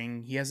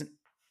swing. He hasn't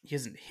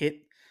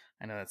hit.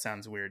 I know that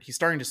sounds weird. He's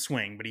starting to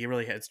swing, but he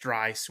really has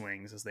dry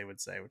swings, as they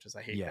would say, which is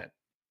I hate that.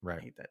 Right.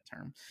 I hate that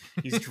term.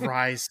 He's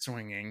dry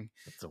swinging.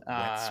 It's a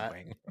wet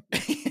swing.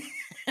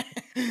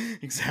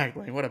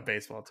 Exactly. What a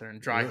baseball term.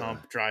 Dry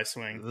hump, dry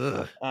swing.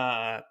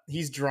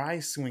 He's dry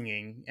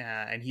swinging,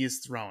 and he is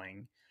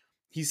throwing.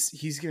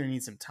 He's going to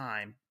need some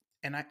time.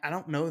 And I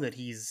don't know that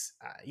he's,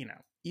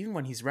 even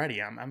when he's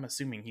ready, I'm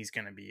assuming he's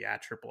going to be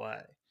at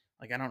AAA.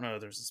 Like, I don't know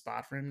if there's a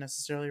spot for him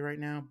necessarily right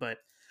now, but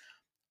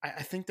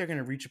I think they're going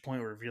to reach a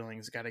point where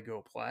Veerling's got to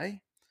go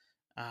play.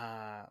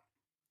 And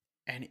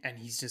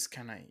he's just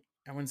kind of,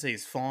 I wouldn't say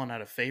he's fallen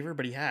out of favor,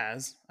 but he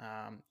has.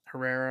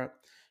 Herrera,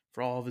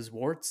 for all of his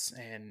warts,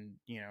 and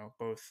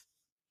both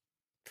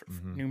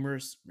Mm-hmm.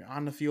 numerous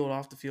on the field,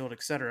 off the field,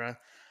 etc.,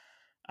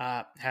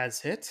 has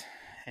hit,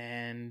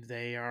 and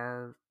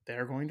they're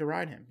going to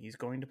ride him. He's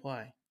going to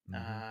play,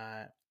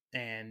 Mm-hmm.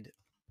 and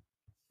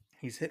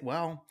he's hit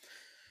well.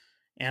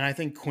 And I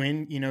think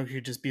Quinn,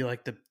 could just be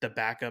like the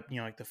backup,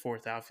 like the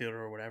fourth outfielder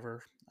or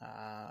whatever.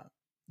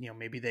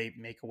 Maybe they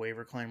make a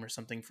waiver claim or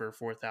something for a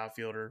fourth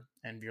outfielder,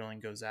 and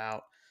Vierling goes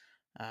out.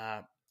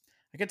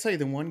 I can tell you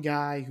the one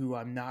guy who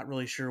I'm not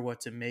really sure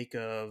what to make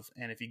of,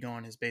 and if you go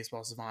on his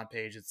Baseball Savant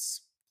page,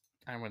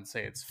 I wouldn't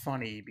say it's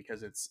funny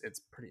because it's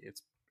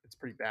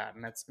pretty bad,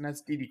 and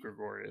that's Didi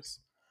Gregorius.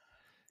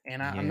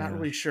 And I'm not Yeah,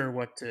 really sure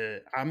what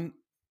to.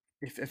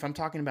 If I'm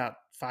talking about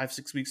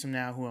 5-6 weeks from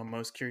now, who I'm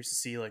most curious to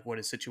see like what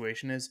his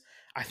situation is,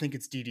 I think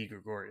it's Didi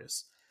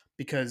Gregorius,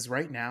 because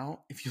right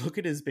now, if you look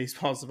at his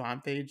Baseball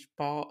Savant page,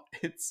 Paul,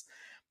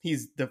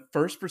 he's the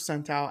first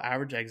percentile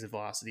average exit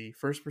velocity,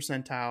 first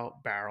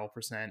percentile barrel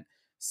percent,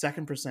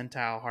 second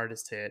percentile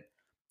hardest hit,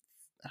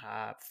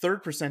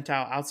 third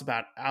percentile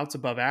outs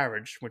above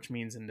average, which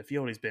means in the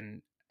field he's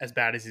been as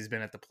bad as he's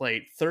been at the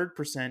plate. Third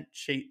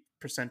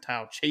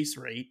percentile chase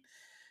rate.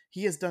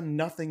 He has done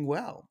nothing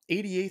well.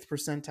 88th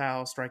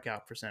percentile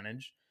strikeout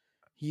percentage.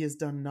 He has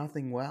done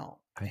nothing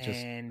well. I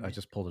And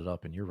just pulled it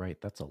up, and you're right.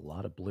 That's a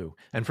lot of blue.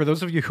 And for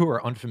those of you who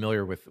are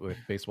unfamiliar with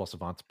Baseball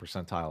Savant's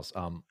percentiles,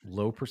 low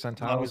low is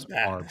percentiles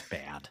bad. are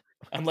bad.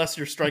 Unless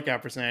your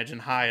strikeout percentage, and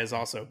high is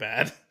also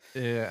bad.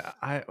 Yeah,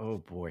 oh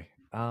boy.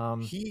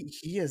 He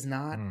is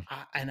not, Mm,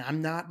 and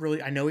I'm not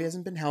really. I know he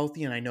hasn't been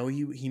healthy, and I know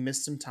he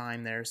missed some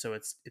time there, so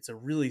it's a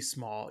really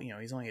small.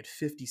 He's only had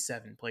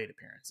 57 plate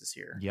appearances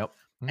here, yep.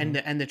 and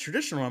Mhm. the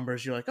traditional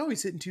numbers, you're like, oh,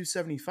 he's hitting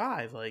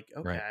 275, like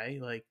Right. okay,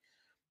 like,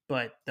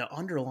 but the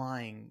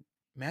underlying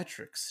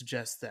metrics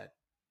suggest that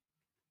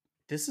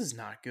this is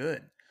not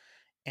good.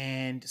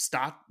 And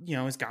Stock,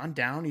 has gone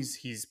down.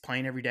 He's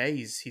playing every day.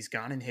 He's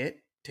gone and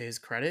hit, to his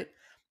credit.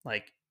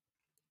 Like,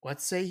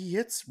 let's say he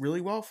hits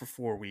really well for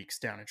 4 weeks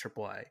down in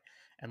AAA,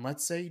 and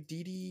let's say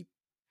Didi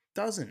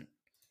doesn't.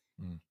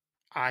 Mm,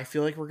 I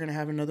feel like we're gonna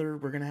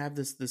have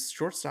this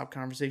shortstop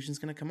conversation is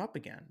gonna come up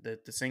again.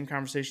 The same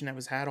conversation that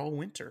was had all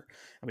winter.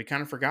 And we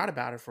kind of forgot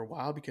about it for a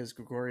while because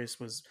Gregorius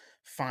was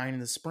fine in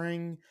the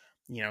spring.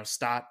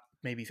 Stott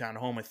maybe found a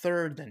home at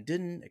third, then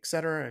didn't, et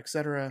cetera, et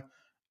cetera.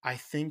 I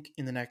think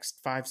in the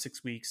next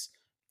 5-6 weeks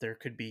there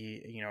could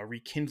be, a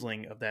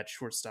rekindling of that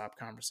shortstop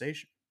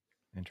conversation.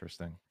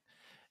 interesting.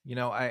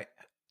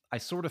 I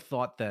sort of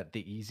thought that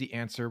the easy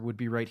answer would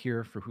be right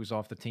here for who's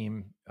off the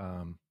team.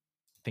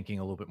 Thinking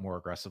a little bit more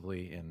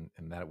aggressively, and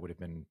that it would have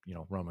been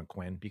Roman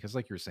Quinn, because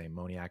like you were saying,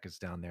 Moniak is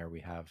down there. We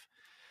have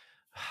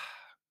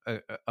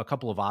a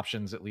couple of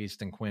options at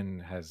least, and Quinn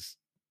has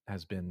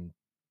been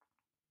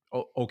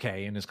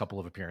okay in his couple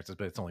of appearances,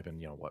 but it's only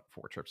been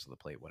 4 trips to the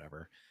plate,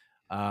 whatever.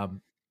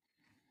 Um,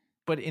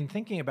 but in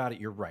thinking about it,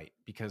 you're right,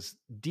 because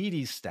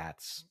Didi's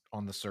stats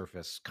on the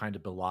surface kind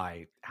of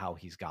belie how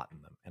he's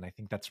gotten them, and I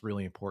think that's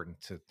really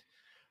important to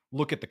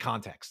look at the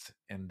context,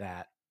 and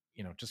that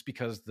just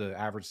because the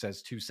average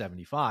says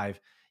 275,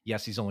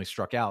 yes, he's only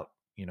struck out,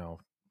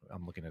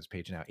 I'm looking at his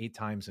page now, 8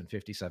 times in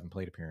 57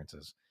 plate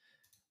appearances.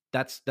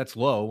 That's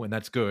low, and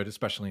that's good,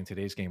 especially in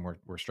today's game where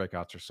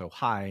strikeouts are so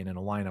high, and in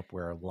a lineup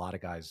where a lot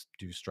of guys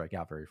do strike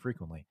out very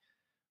frequently.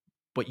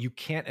 But you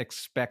can't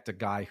expect a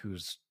guy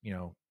who's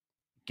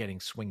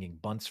getting swinging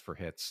bunts for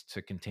hits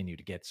to continue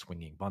to get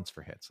swinging bunts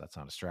for hits. That's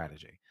not a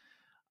strategy.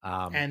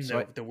 And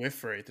So the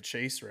whiff rate, the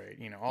chase rate,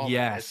 all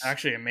that. It's yes,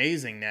 actually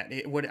amazing that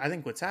what I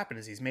think what's happened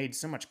is he's made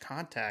so much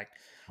contact.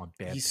 on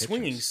bad He's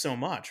swinging pitches. so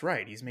much,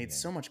 right? He's made Yeah,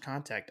 so much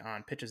contact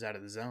on pitches out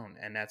of the zone,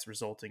 and that's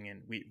resulting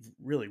in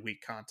really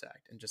weak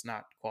contact and just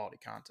not quality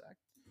contact.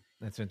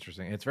 that's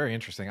interesting. It's very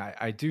interesting.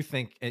 I do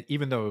think,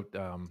 even though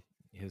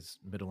his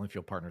middle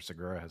infield partner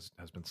Segura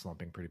has been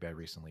slumping pretty bad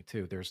recently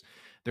too.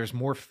 There's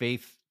more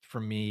faith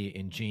from me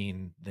in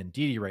Gene than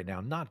Didi right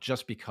now, not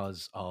just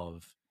because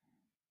of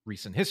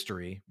recent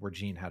history where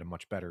Gene had a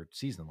much better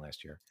season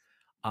last year.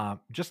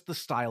 Just the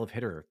style of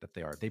hitter that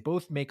they are. They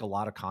both make a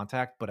lot of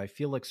contact, but I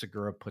feel like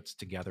Segura puts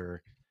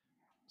together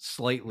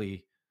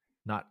slightly,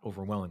 not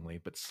overwhelmingly,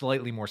 but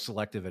slightly more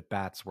selective at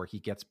bats where he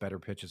gets better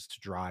pitches to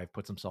drive,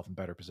 puts himself in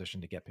better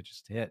position to get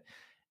pitches to hit.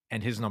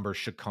 And his numbers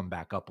should come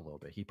back up a little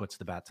bit. He puts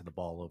the bat to the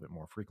ball a little bit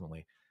more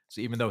frequently. So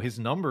even though his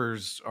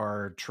numbers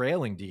are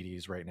trailing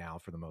Didi's right now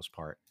for the most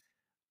part,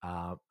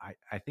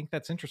 I think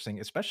that's interesting,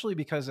 especially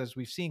because as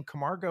we've seen,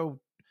 Camargo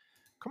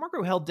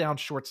held down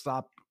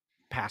shortstop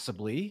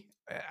passably.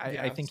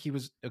 I think Yes. he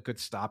was a good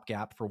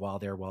stopgap for a while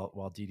there,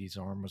 while Didi's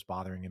arm was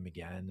bothering him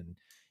again, and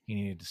he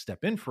needed to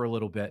step in for a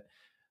little bit.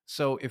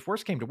 So if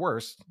worst came to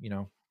worst,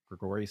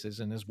 Gregorius is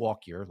in his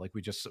walk year, like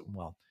we just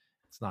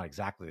it's not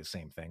exactly the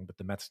same thing, but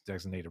the Mets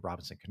designated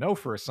Robinson Cano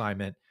for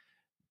assignment.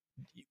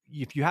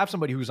 If you have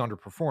somebody who's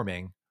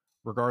underperforming,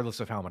 regardless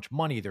of how much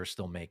money they're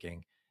still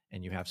making,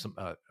 and you have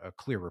a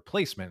clear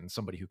replacement and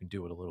somebody who can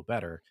do it a little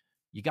better,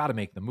 you got to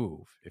make the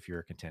move if you're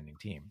a contending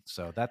team.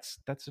 So that's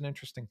an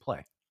interesting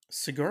play.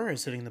 Segura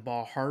is hitting the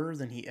ball harder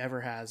than he ever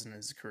has in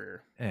his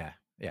career Yeah,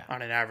 yeah.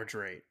 on an average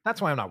rate.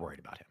 That's why I'm not worried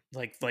about him.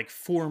 Like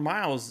 4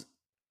 miles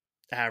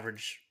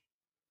average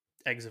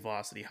exit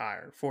velocity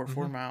higher, 4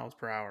 Hmm. miles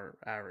per hour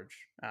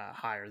average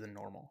higher than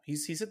normal.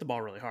 He's hit the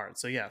ball really hard.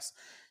 So yes,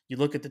 you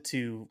look at the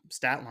two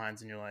stat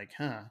lines and you're like,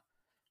 huh,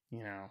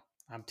 you know,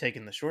 I'm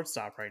taking the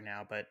shortstop right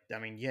now. But I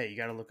mean, yeah, you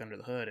got to look under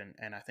the hood,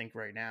 and I think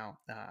right now,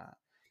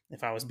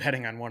 if I was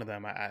betting on one of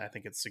them, I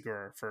think it's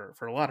Segura for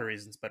a lot of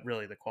reasons, but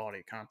really the quality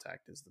of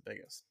contact is the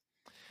biggest.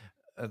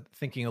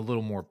 Thinking a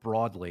little more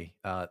broadly,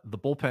 the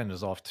bullpen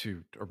is off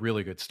to a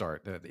really good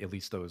start. At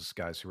least those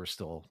guys who are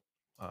still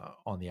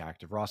on the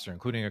active roster,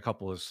 including a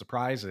couple of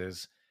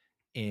surprises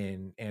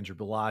in Andrew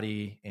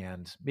Bellotti,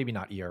 and maybe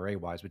not ERA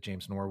wise, but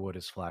James Norwood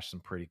has flashed some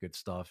pretty good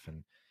stuff,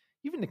 and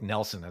even Nick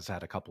Nelson has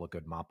had a couple of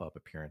good mop up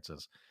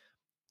appearances.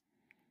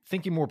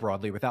 Thinking more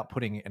broadly, without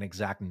putting an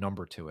exact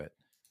number to it,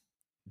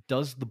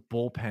 does the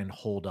bullpen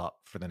hold up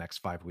for the next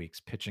 5 weeks,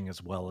 pitching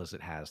as well as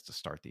it has to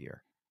start the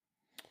year?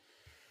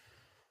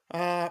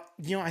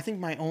 I think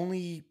my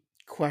only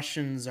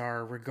questions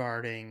are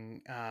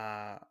regarding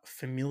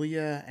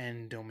Familia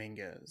and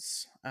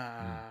Dominguez.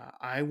 Mm.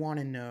 I want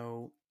to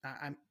know.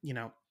 I'm,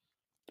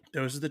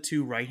 those are the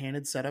two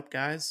right-handed setup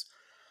guys.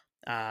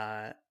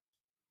 Uh,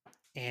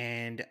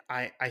 and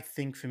I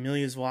think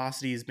Familia's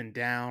velocity has been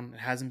down. It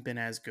hasn't been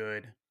as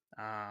good.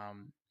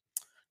 Um,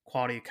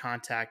 Quality of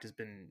contact has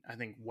been, I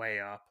think, way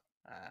up.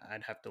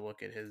 I'd have to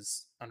look at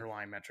his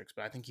underlying metrics,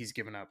 but I think he's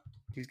given up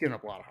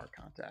a lot of hard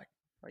contact,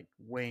 like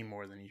way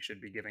more than he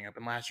should be giving up.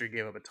 And last year he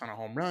gave up a ton of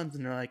home runs,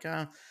 and they're like,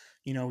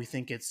 we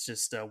think it's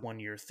just a 1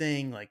 year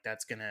thing. Like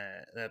that's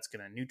gonna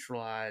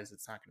neutralize.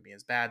 It's not gonna be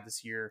as bad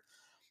this year.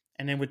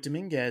 And then with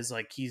Dominguez,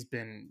 like he's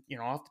been,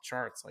 off the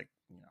charts, like,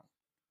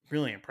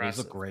 really These look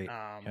impressive. great.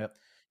 Yep.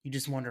 You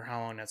just wonder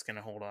how long that's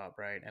gonna hold up,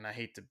 right? And I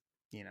hate to,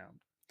 you know,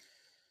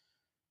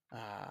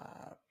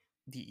 uh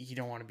you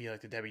don't want to be like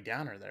the Debbie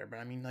Downer there, but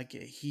I mean, like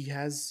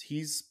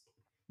he's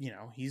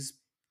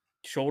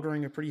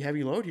shouldering a pretty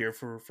heavy load here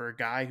for a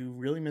guy who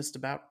really missed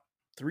about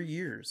 3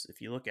 years.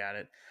 If you look at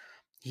it,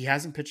 he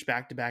hasn't pitched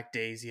back to back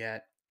days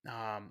yet,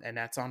 and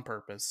that's on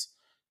purpose.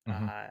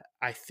 Hmm.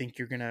 I think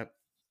you're gonna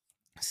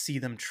see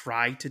them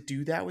try to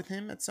do that with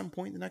him at some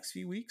point in the next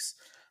few weeks.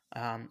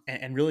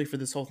 And really, for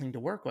this whole thing to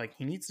work, like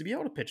he needs to be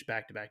able to pitch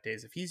back to back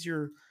days. If he's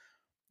your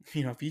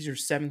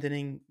seventh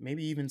inning,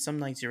 maybe even some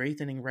nights your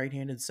eighth inning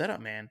right-handed setup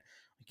man,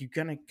 like you're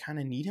gonna kind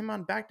of need him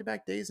on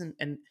back-to-back days.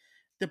 And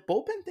the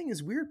bullpen thing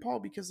is weird, Paul,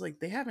 because like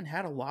they haven't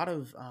had a lot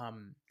of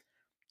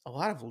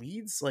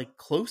leads, like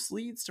close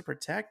leads to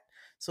protect.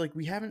 So like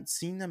we haven't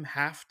seen them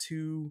have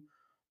to,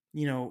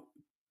 you know,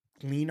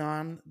 lean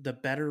on the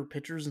better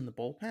pitchers in the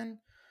bullpen.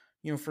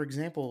 For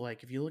example,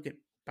 like if you look at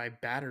by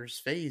batters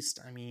faced,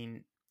 I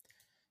mean,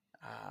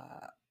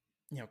 uh,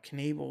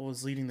 Knable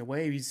is leading the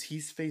way.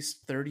 He's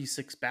faced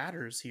 36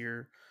 batters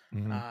here.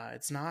 Hmm.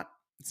 It's not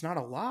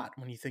a lot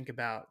when you think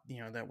about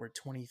that we're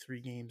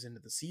 23 games into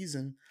the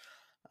season.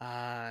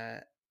 Uh,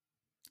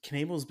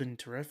 Knable's been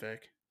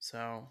terrific.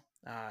 So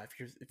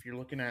if you're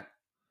looking at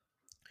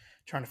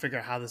trying to figure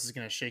out how this is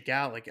going to shake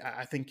out, like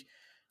I think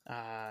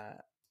uh,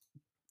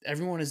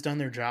 everyone has done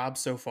their job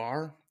so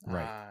far.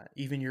 Right.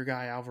 Even your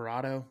guy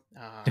Alvarado.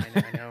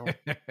 I know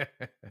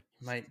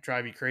might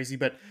drive you crazy,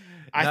 but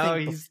I No,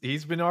 think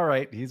he's been all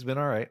right. He's been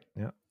all right.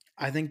 Yeah.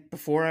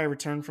 before I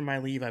return from my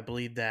leave, I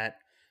believe that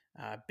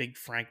Big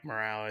Frank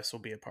Morales will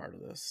be a part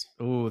of this.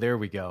 Oh, there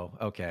we go.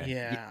 Okay.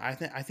 Yeah,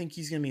 I think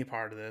he's going to be a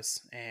part of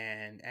this,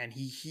 and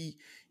he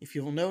if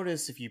you'll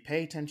notice, if you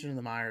pay attention to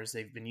the Myers,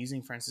 they've been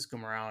using Francisco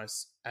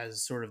Morales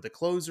as sort of the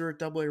closer at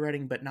Double A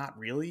Reading, but not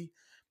really.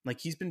 Like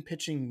he's been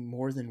pitching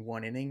more than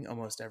one inning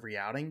almost every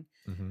outing,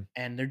 Hmm.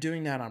 and they're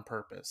doing that on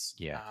purpose.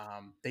 Yeah.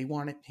 They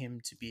wanted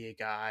him to be a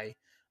guy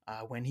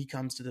when he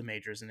comes to the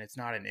majors, and it's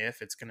not an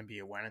if, it's going to be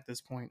a when at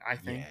this point. I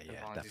think Yeah. as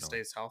Yeah. long as he Definitely.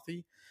 stays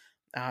healthy,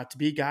 to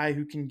be a guy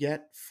who can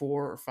get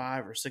 4 or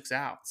 5 or 6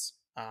 outs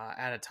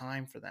at a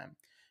time for them,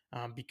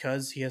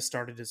 because he has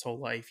started his whole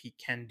life. He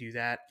can do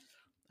that.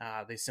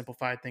 They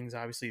simplified things.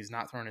 Obviously, he's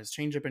not throwing his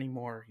changeup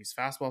anymore. He's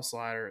fastball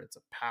slider. It's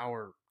a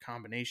power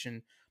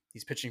combination.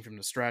 He's pitching from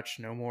the stretch.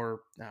 No more,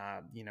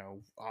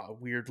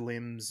 weird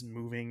limbs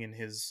moving in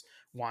his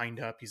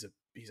windup. He's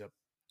a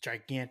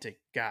gigantic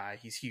guy.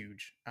 He's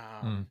huge.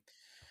 Mm.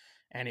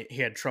 And he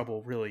had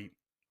trouble really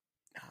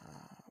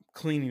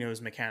cleaning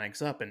those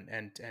mechanics up,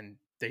 and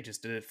they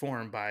just did it for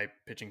him by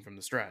pitching from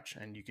the stretch.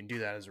 And you can do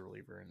that as a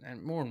reliever,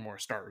 and more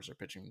starters are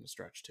pitching from the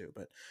stretch too.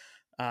 But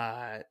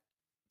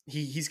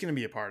he's going to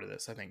be a part of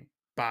this, I think,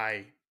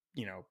 by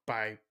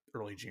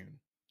early June.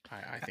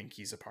 I think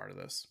he's a part of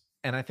this.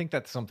 And I think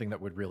that's something that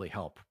would really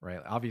help, right?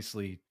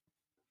 Obviously,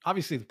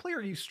 the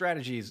player use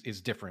strategy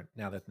is different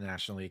now that the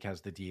National League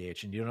has the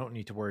DH, and you don't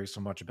need to worry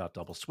so much about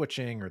double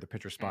switching or the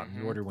pitcher spot in the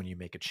Hmm. order when you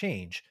make a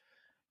change.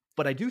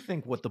 But I do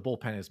think what the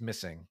bullpen is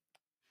missing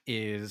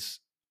is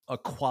a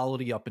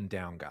quality up and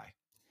down guy,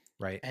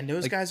 right? And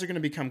those Like, guys are going to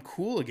become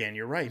cool again.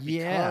 You're right,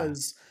 yeah,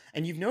 because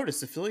and you've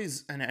noticed the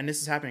Phillies, and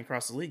this is happening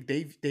across the league.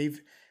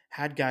 They've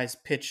had guys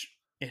pitch.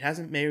 It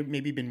hasn't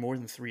maybe been more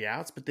than 3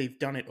 outs, but they've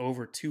done it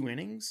over 2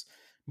 innings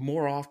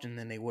more often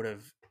than they would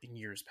have in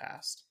years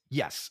past.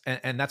 Yes,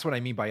 and that's what I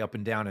mean by up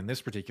and down in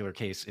this particular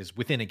case is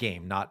within a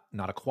game, not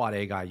a quad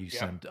A guy you Yeah.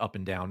 send up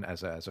and down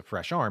as a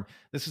fresh arm.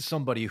 This is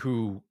somebody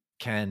who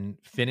can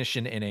finish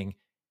an inning,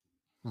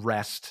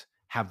 rest,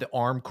 have the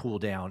arm cool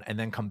down, and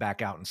then come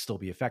back out and still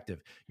be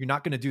effective. You're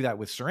not going to do that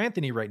with Sir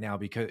Anthony right now,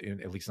 because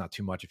at least not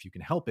too much if you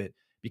can help it,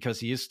 because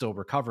he is still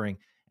recovering.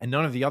 And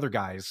none of the other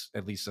guys,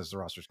 at least as the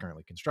roster is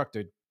currently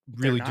constructed,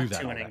 They're really do not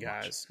that two all inning that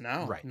much. guys.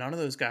 No, Right. none of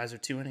those guys are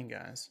 2 inning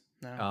guys.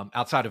 No.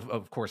 Outside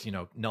of course,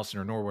 Nelson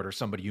or Norwood or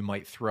somebody you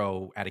might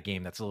throw at a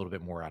game that's a little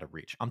bit more out of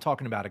reach. I'm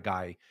talking about a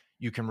guy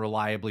you can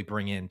reliably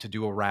bring in to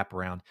do a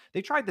wraparound.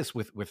 They tried this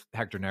with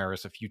Hector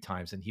Neris a few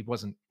times, and he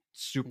wasn't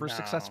super No,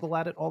 successful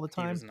at it all the he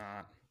time. was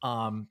not.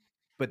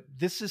 But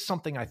this is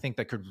something I think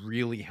that could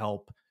really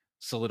help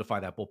solidify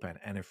that bullpen.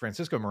 And if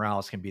Francisco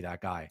Morales can be that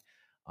guy,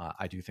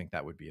 I do think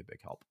that would be a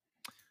big help.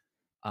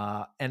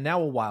 And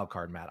now a wild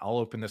card, Matt. I'll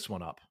open this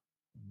one up.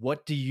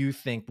 What do you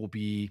think will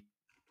be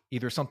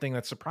either something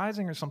that's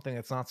surprising or something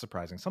that's not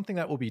surprising? Something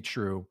that will be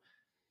true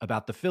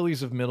about the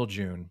Phillies of middle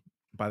June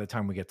by the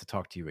time we get to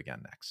talk to you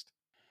again next.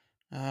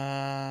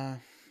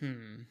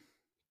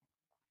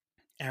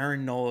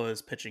 Aaron Nola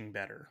is pitching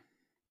better.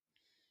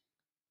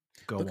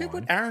 Look at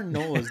what Aaron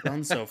Nola has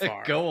done so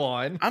far. Go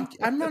on.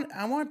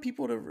 I want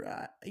people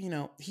to,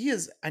 he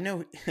is. I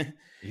know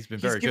he's been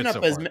very good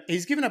so far.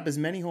 He's given up as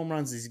many home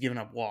runs as he's given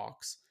up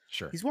walks.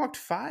 Sure, he's walked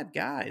 5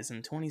 guys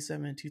in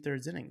 27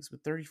 2/3 innings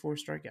with 34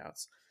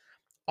 strikeouts.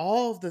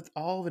 All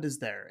of it is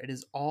there. It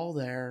is all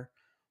there.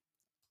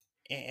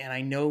 And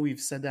I know we've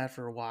said that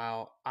for a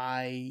while.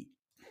 I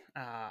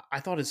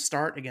thought his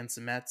start against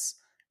the Mets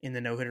in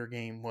the no-hitter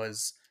game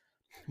was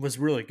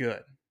really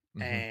good.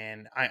 Mm-hmm.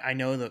 And I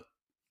know that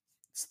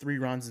it's 3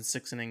 runs in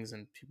 6 innings,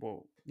 and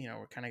people,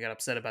 were kind of got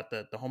upset about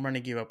the home run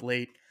he gave up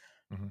late.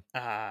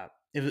 Mm-hmm.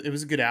 It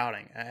was a good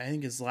outing. I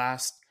think his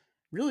last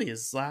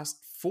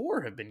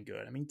 4 have been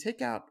good. I mean,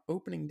 take out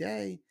opening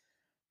day,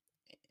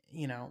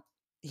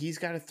 he's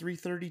got a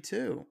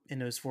 3.32 in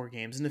those 4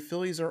 games, and the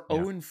Phillies are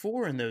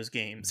 0-4 in those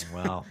games.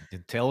 Wow, the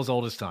tale as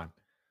old as time.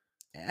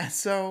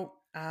 So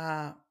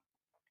I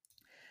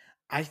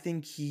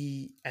think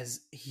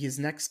his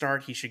next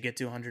start, he should get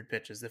to 100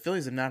 pitches. The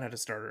Phillies have not had a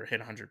starter hit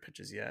 100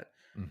 pitches yet,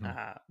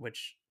 mm-hmm.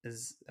 Which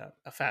is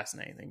a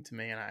fascinating thing to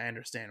me, and I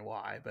understand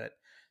why. But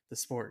the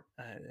sport,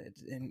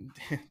 and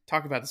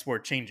talk about the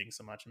sport changing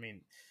so much. I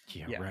mean,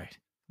 yeah, right.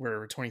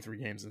 We're 23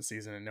 games in the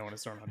season, and no one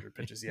has thrown 100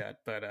 pitches yet.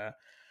 But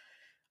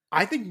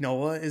I think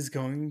Nola is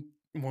going.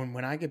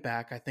 When I get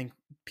back, I think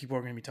people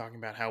are going to be talking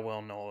about how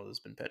well Nola has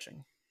been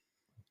pitching.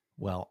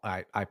 Well,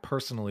 I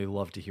personally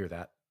love to hear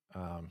that.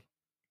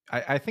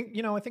 I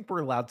think we're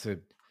allowed to.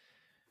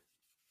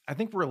 I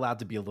think we're allowed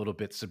to be a little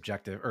bit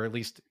subjective, or at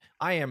least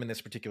I am in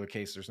this particular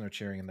case. There's no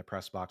cheering in the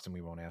press box, and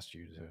we won't ask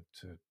you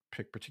to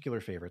pick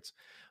particular favorites.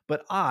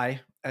 But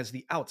I, as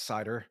the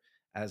outsider,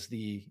 as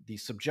the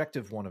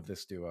subjective one of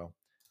this duo,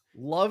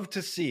 love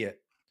to see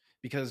it,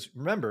 because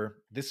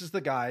remember, this is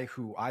the guy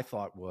who I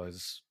thought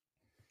was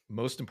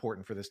most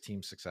important for this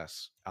team's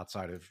success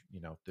outside of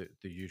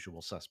the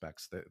usual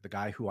suspects. The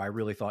guy who I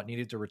really thought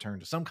needed to return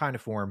to some kind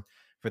of form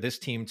for this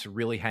team to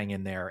really hang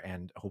in there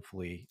and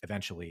hopefully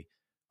eventually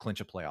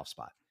clinch a playoff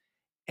spot.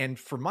 And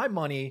for my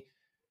money,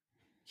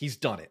 he's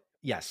done it.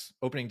 Yes,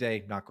 opening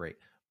day, not great.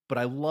 But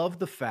I love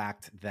the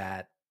fact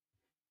that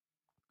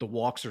the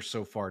walks are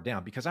so far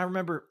down, because I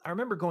remember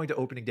going to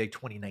opening day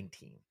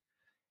 2019,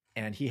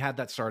 and he had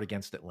that start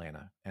against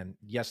Atlanta. And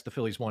yes, the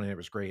Phillies won, and it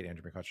was great.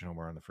 Andrew McCutchen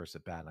homer on the first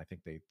at bat, and I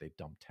think they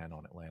dumped 10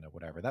 on Atlanta,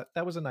 whatever.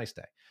 That was a nice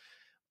day.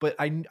 But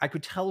I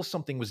could tell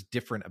something was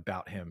different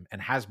about him,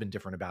 and has been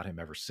different about him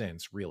ever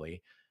since,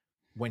 really.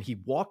 When he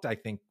walked, I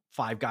think,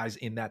 5 guys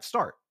in that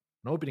start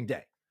on opening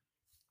day.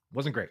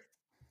 Wasn't great.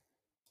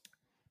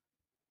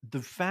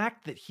 The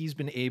fact that he's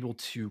been able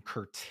to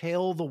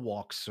curtail the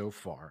walks so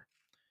far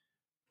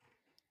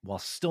while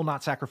still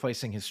not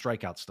sacrificing his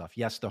strikeout stuff.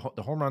 Yes, the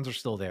home runs are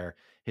still there.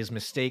 His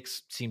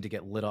mistakes seem to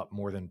get lit up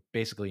more than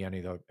basically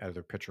any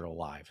other pitcher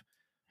alive.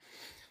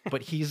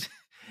 But he's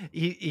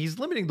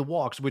limiting the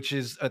walks, which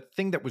is a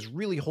thing that was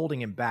really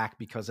holding him back,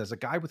 because as a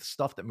guy with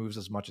stuff that moves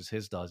as much as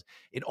his does,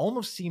 it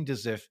almost seemed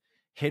as if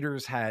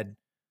hitters had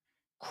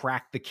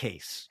cracked the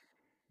case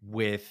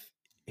with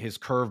his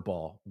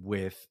curveball,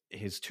 with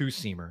his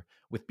 2-seamer,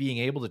 with being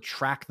able to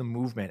track the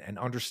movement and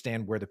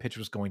understand where the pitch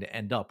was going to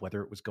end up,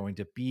 whether it was going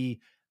to be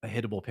a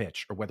hittable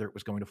pitch or whether it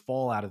was going to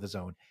fall out of the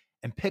zone,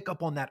 and pick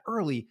up on that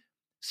early,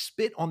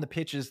 spit on the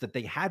pitches that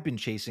they had been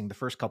chasing the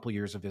first couple of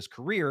years of his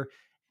career,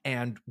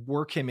 and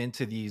work him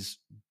into these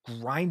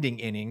grinding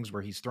innings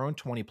where he's thrown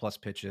 20 plus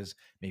pitches,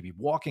 maybe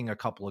walking a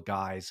couple of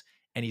guys,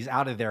 and he's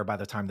out of there by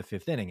the time the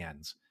 5th inning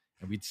ends.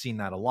 And we'd seen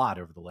that a lot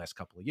over the last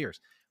couple of years.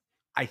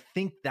 I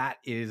think that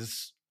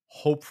is,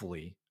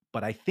 hopefully,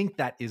 but I think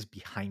that is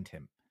behind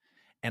him.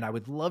 And I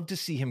would love to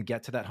see him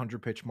get to that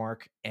 100 pitch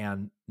mark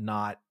and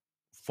not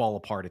fall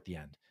apart at the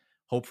end.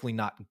 Hopefully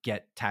not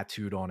get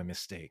tattooed on a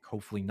mistake.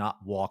 Hopefully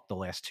not walk the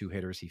last 2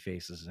 hitters he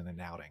faces in an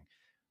outing.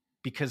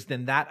 Because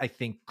then that, I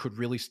think, could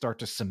really start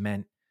to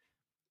cement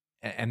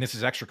and this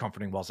is extra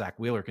comforting while Zach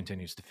Wheeler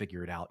continues to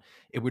figure it out,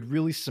 it would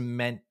really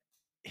cement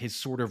his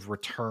sort of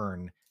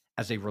return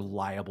as a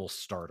reliable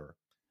starter.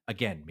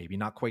 Again, maybe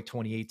not quite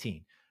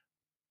 2018,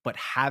 but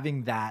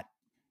having that,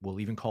 we'll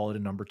even call it a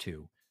number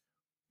 2,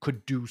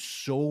 could do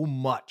so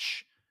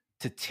much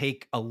to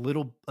take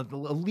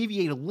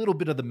alleviate a little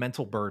bit of the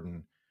mental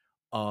burden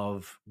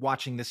of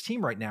watching this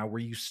team right now,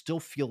 where you still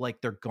feel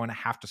like they're going to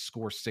have to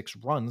score 6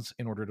 runs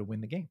in order to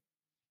win the game.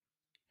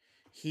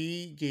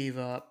 He gave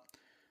up,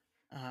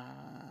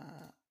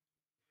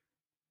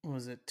 what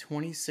was it,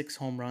 26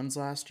 home runs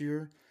last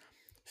year.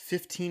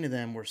 15 of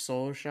them were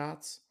solo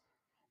shots.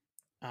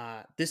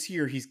 This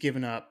year, he's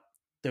given up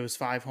those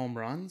 5 home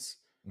runs.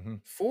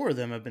 4 of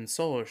them have been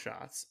solo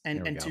shots.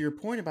 And to your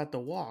point about the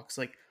walks,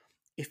 like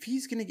if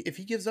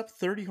he gives up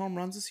 30 home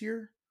runs this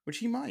year, which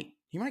he might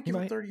give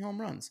up 30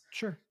 home runs.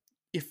 Sure.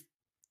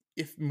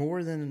 If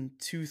more than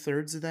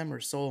 2/3 of them are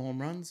solo home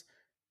runs,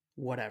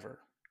 whatever.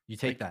 You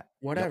take that.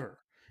 Whatever. Yep.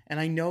 And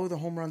I know the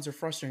home runs are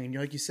frustrating.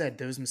 Like you said,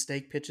 those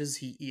mistake pitches,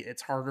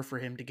 it's harder for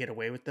him to get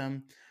away with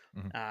them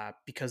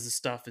because the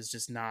stuff is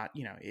just not,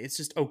 it's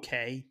just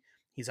okay.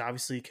 He's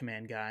obviously a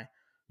command guy.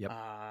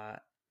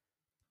 Yep.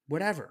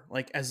 Whatever.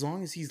 Like, as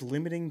long as he's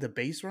limiting the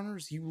base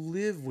runners, you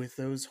live with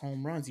those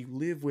home runs. You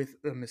live with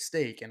a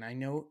mistake. And I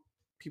know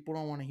people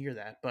don't want to hear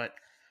that, but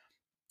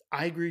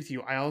I agree with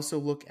you. I also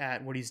look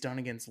at what he's done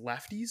against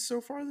lefties so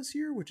far this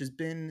year, which has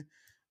been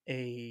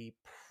a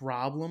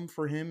problem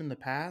for him in the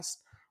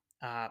past.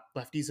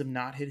 Lefties have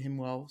not hit him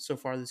well so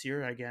far this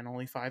year. Again,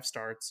 only 5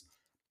 starts.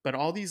 But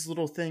all these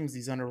little things,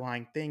 these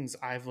underlying things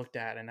I've looked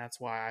at, and that's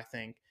why I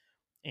think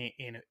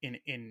in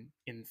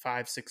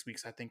 5-6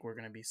 weeks, I think we're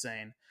going to be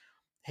saying,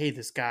 hey,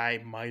 this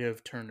guy might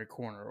have turned a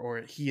corner,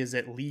 or he is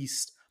at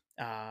least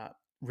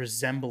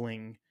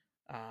resembling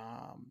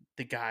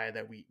the guy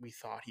that we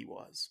thought he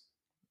was.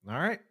 All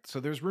right. So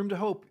there's room to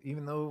hope,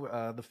 even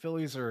though the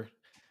Phillies are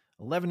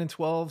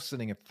 11-12,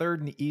 sitting at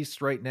 3rd in the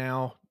East right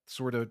now,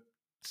 sort of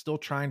still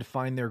trying to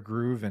find their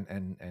groove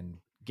and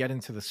get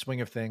into the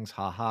swing of things.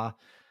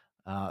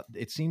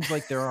 It seems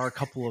like there are a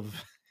couple of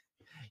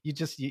you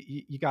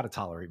got to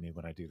tolerate me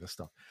when I do this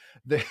stuff.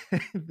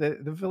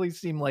 The Phillies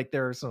seem like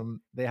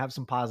they have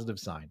some positive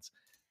signs,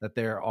 that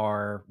there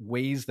are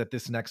ways that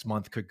this next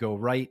month could go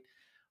right.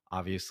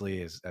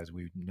 Obviously, as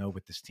we know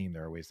with this team,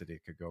 there are ways that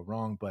it could go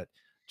wrong, but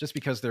just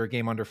because they're a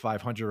game under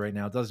 500 right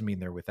now doesn't mean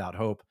they're without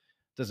hope.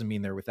 Doesn't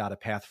mean they're without a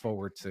path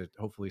forward to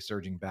hopefully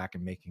surging back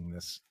and making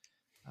this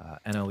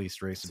NL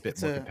East race a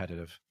bit more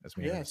competitive as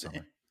we enter the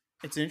summer.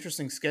 It's an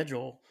interesting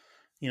schedule.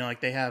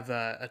 Like they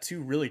have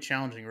 2 really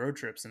challenging road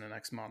trips in the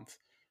next month.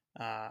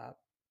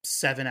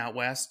 7 out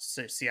west,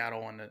 so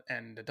Seattle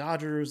and the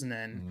Dodgers, and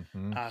then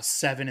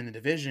 7 in the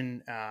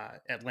division,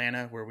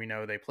 Atlanta, where we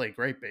know they play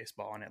great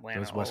baseball in Atlanta.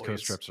 Those West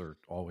Coast trips are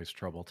always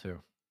trouble too.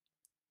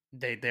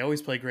 They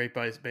always play great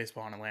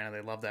baseball in Atlanta.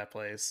 They love that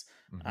place.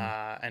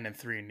 And then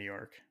 3 in New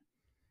York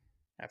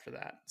after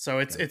that. So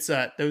it's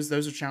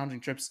those are challenging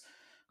trips.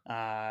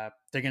 They're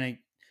gonna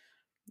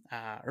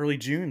early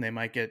June. They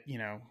might get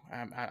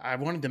I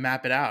wanted to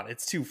map it out.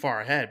 It's too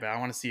far ahead, but I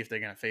want to see if they're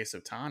gonna face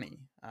Ohtani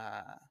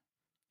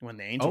when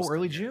the Angels.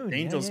 Early June. The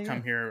Angels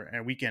come here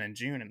a weekend in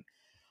June, and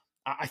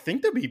I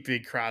think there'll be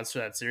big crowds for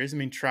that series. I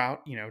mean,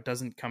 Trout,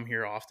 doesn't come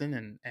here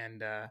often,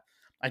 and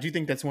I do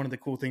think that's one of the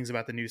cool things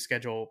about the new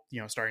schedule,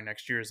 starting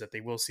next year, is that they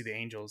will see the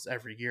Angels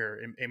every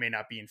year. It may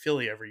not be in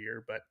Philly every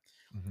year, but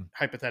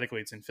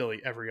hypothetically, it's in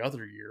Philly every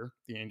other year.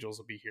 The Angels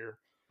will be here.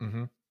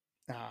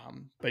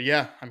 But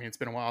yeah, I mean, it's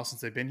been a while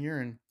since they've been here,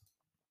 and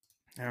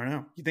I don't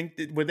know. You think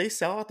would they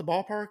sell out the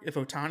ballpark if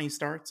Ohtani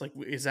starts? Like,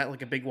 is that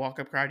like a big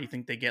walk-up crowd? Do you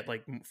think they get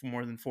like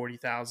more than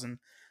 40,000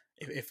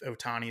 if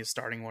Ohtani is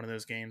starting one of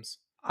those games?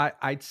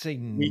 I'd say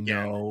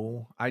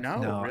no.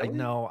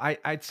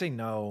 I'd say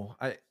no.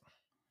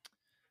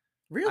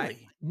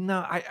 Really?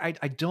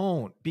 I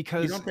don't,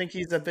 because you don't think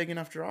he's a big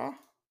enough draw?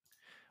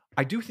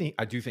 I do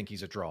think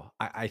he's a draw.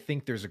 I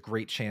think there's a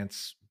great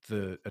chance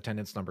the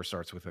attendance number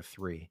starts with a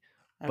 3,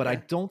 but I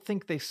don't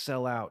think they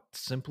sell out,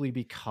 simply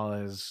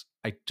because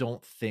I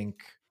don't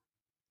think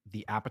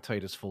the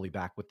appetite is fully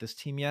back with this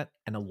team yet,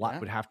 and a lot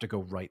would have to go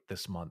right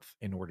this month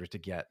in order to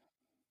get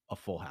a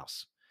full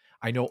house.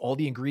 I know all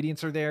the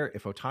ingredients are there.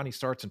 If Ohtani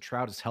starts and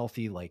Trout is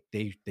healthy, like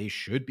they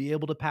should be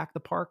able to pack the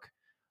park.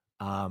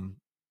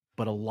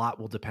 But a lot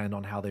will depend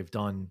on how they've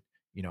done,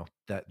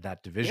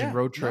 that division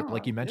road trip,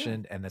 like you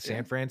mentioned, and the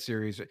San Fran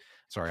series.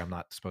 Sorry, I'm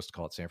not supposed to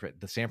call it San Fran.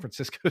 The San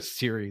Francisco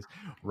series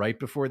right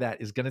before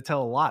that is going to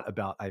tell a lot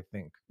about, I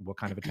think, what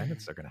kind of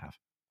attendance they're going to have.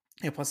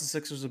 Yeah, plus the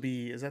Sixers will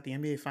be, is that the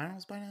NBA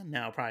Finals by now?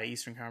 No, probably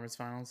Eastern Conference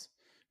Finals.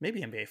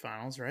 Maybe NBA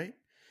Finals, right?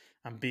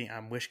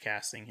 I'm wish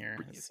casting here.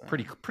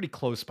 Pretty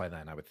close by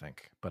then, I would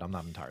think, but I'm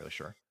not entirely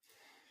sure.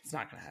 It's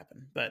not going to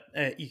happen, but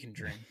you can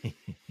dream.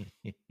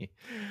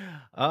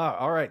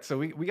 All right. So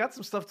we got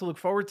some stuff to look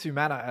forward to,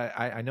 Matt.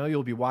 I know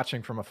you'll be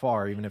watching from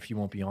afar, even if you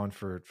won't be on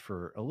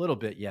for a little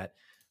bit yet.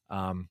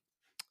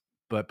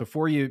 But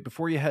before you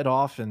head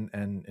off and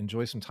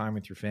enjoy some time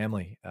with your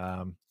family,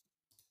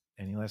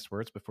 any last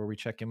words before we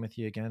check in with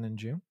you again in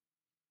June?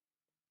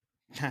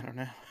 I don't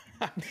know.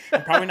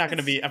 I'm probably not going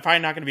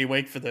to be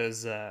awake for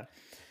those.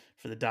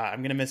 For the I'm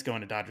going to miss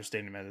going to Dodger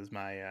Stadium as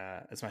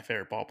my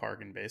favorite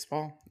ballpark in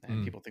baseball.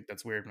 And people think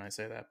that's weird when I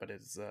say that, but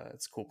it's a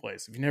cool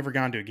place. If you've never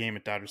gone to a game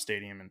at Dodger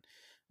Stadium, and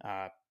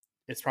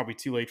it's probably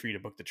too late for you to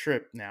book the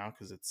trip now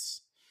because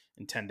it's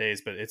in 10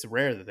 days, but it's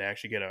rare that they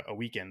actually get a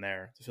weekend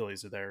there. The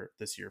Phillies are there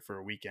this year for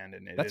a weekend,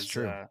 and That's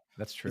true.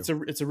 That's true.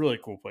 It's a really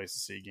cool place to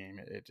see a game.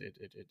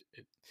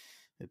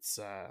 It's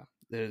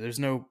there's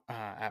no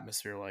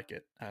atmosphere like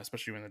it,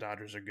 especially when the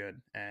Dodgers are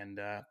good, and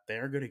they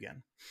are good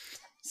again.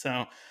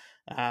 So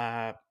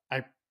I'm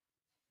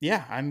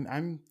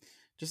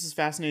just as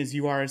fascinated as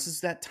you are. It's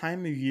just that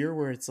time of year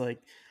where it's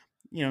like,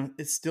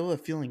 it's still a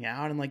feeling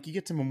out, and like you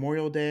get to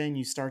Memorial Day and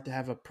you start to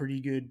have a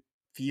pretty good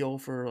feel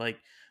for like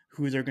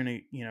who they're gonna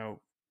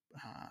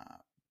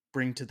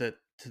bring to the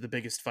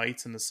biggest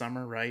fights in the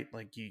summer, right?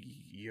 Like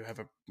you have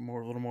a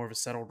little more of a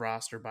settled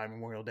roster by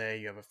Memorial Day.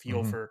 You have a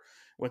feel for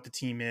what the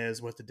team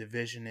is, what the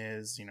division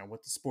is,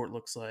 what the sport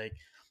looks like.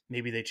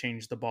 Maybe they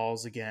change the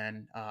balls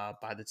again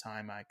by the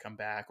time I come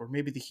back, or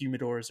maybe the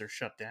humidors are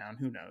shut down.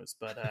 Who knows?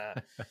 But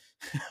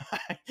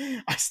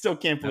I still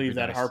can't believe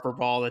that Harper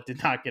ball that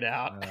did not get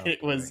out.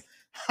 It was,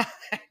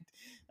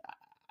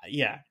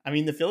 yeah. I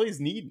mean, the Phillies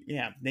need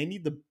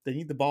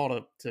the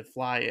ball to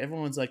fly.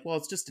 Everyone's like, well,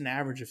 it's just an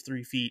average of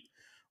 3 feet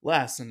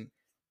less, and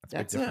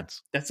that's a big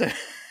difference.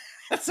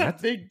 That's a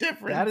big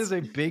difference. That is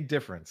a big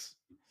difference.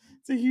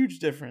 It's a huge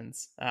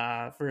difference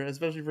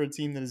especially for a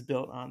team that is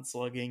built on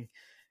slugging.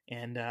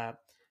 And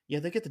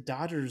they get the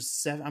Dodgers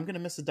 7. I'm going to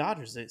miss the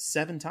Dodgers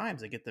 7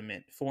 times. They get them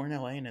at 4 in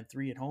LA and then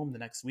 3 at home the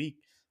next week.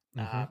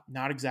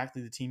 Not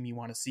exactly the team you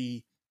want to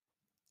see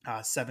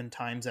 7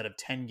 times out of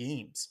 10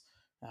 games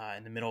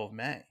in the middle of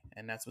May.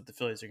 And that's what the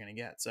Phillies are going to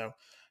get. So,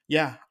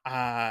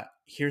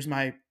 here's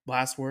my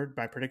last word,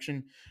 my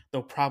prediction.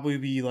 They'll probably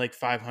be like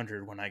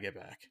 500 when I get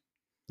back.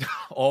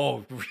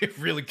 Oh,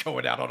 really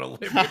going out on a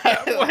limb.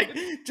 Like,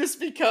 just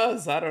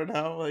because, I don't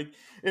know. Like,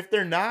 if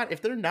they're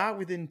not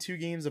within 2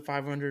 games of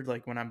 500,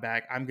 like when I'm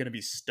back, I'm going to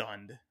be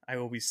stunned. I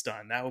will be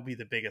stunned. That will be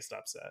the biggest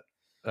upset.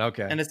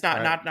 Okay. And it's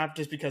not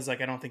just because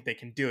like I don't think they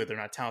can do it. They're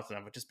not talented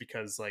enough, but just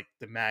because like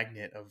the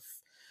magnet of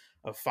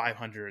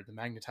 500, the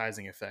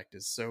magnetizing effect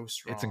is so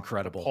strong. It's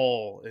incredible. The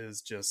pull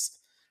is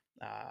just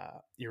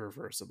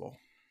irreversible.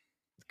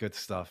 Good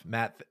stuff,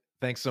 Matt.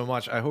 Thanks so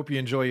much. I hope you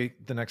enjoy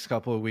the next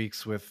couple of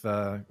weeks with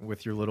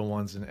your little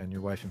ones and your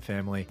wife and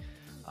family.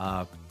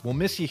 We'll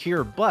miss you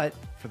here, but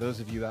for those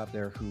of you out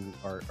there who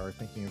are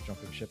thinking of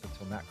jumping ship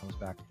until Matt comes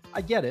back,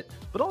 I get it.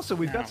 But also,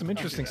 we've got some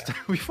interesting stuff.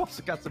 We've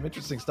also got some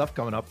interesting stuff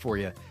coming up for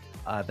you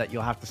that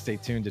you'll have to stay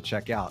tuned to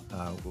check out.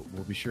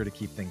 We'll be sure to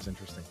keep things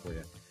interesting for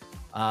you.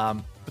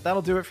 But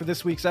that'll do it for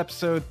this week's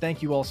episode.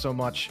 Thank you all so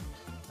much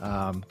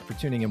for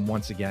tuning in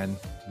once again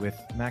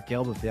with Matt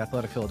Gelb of The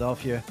Athletic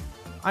Philadelphia.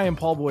 I am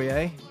Paul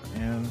Boyer,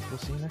 and we'll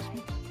see you next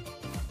week.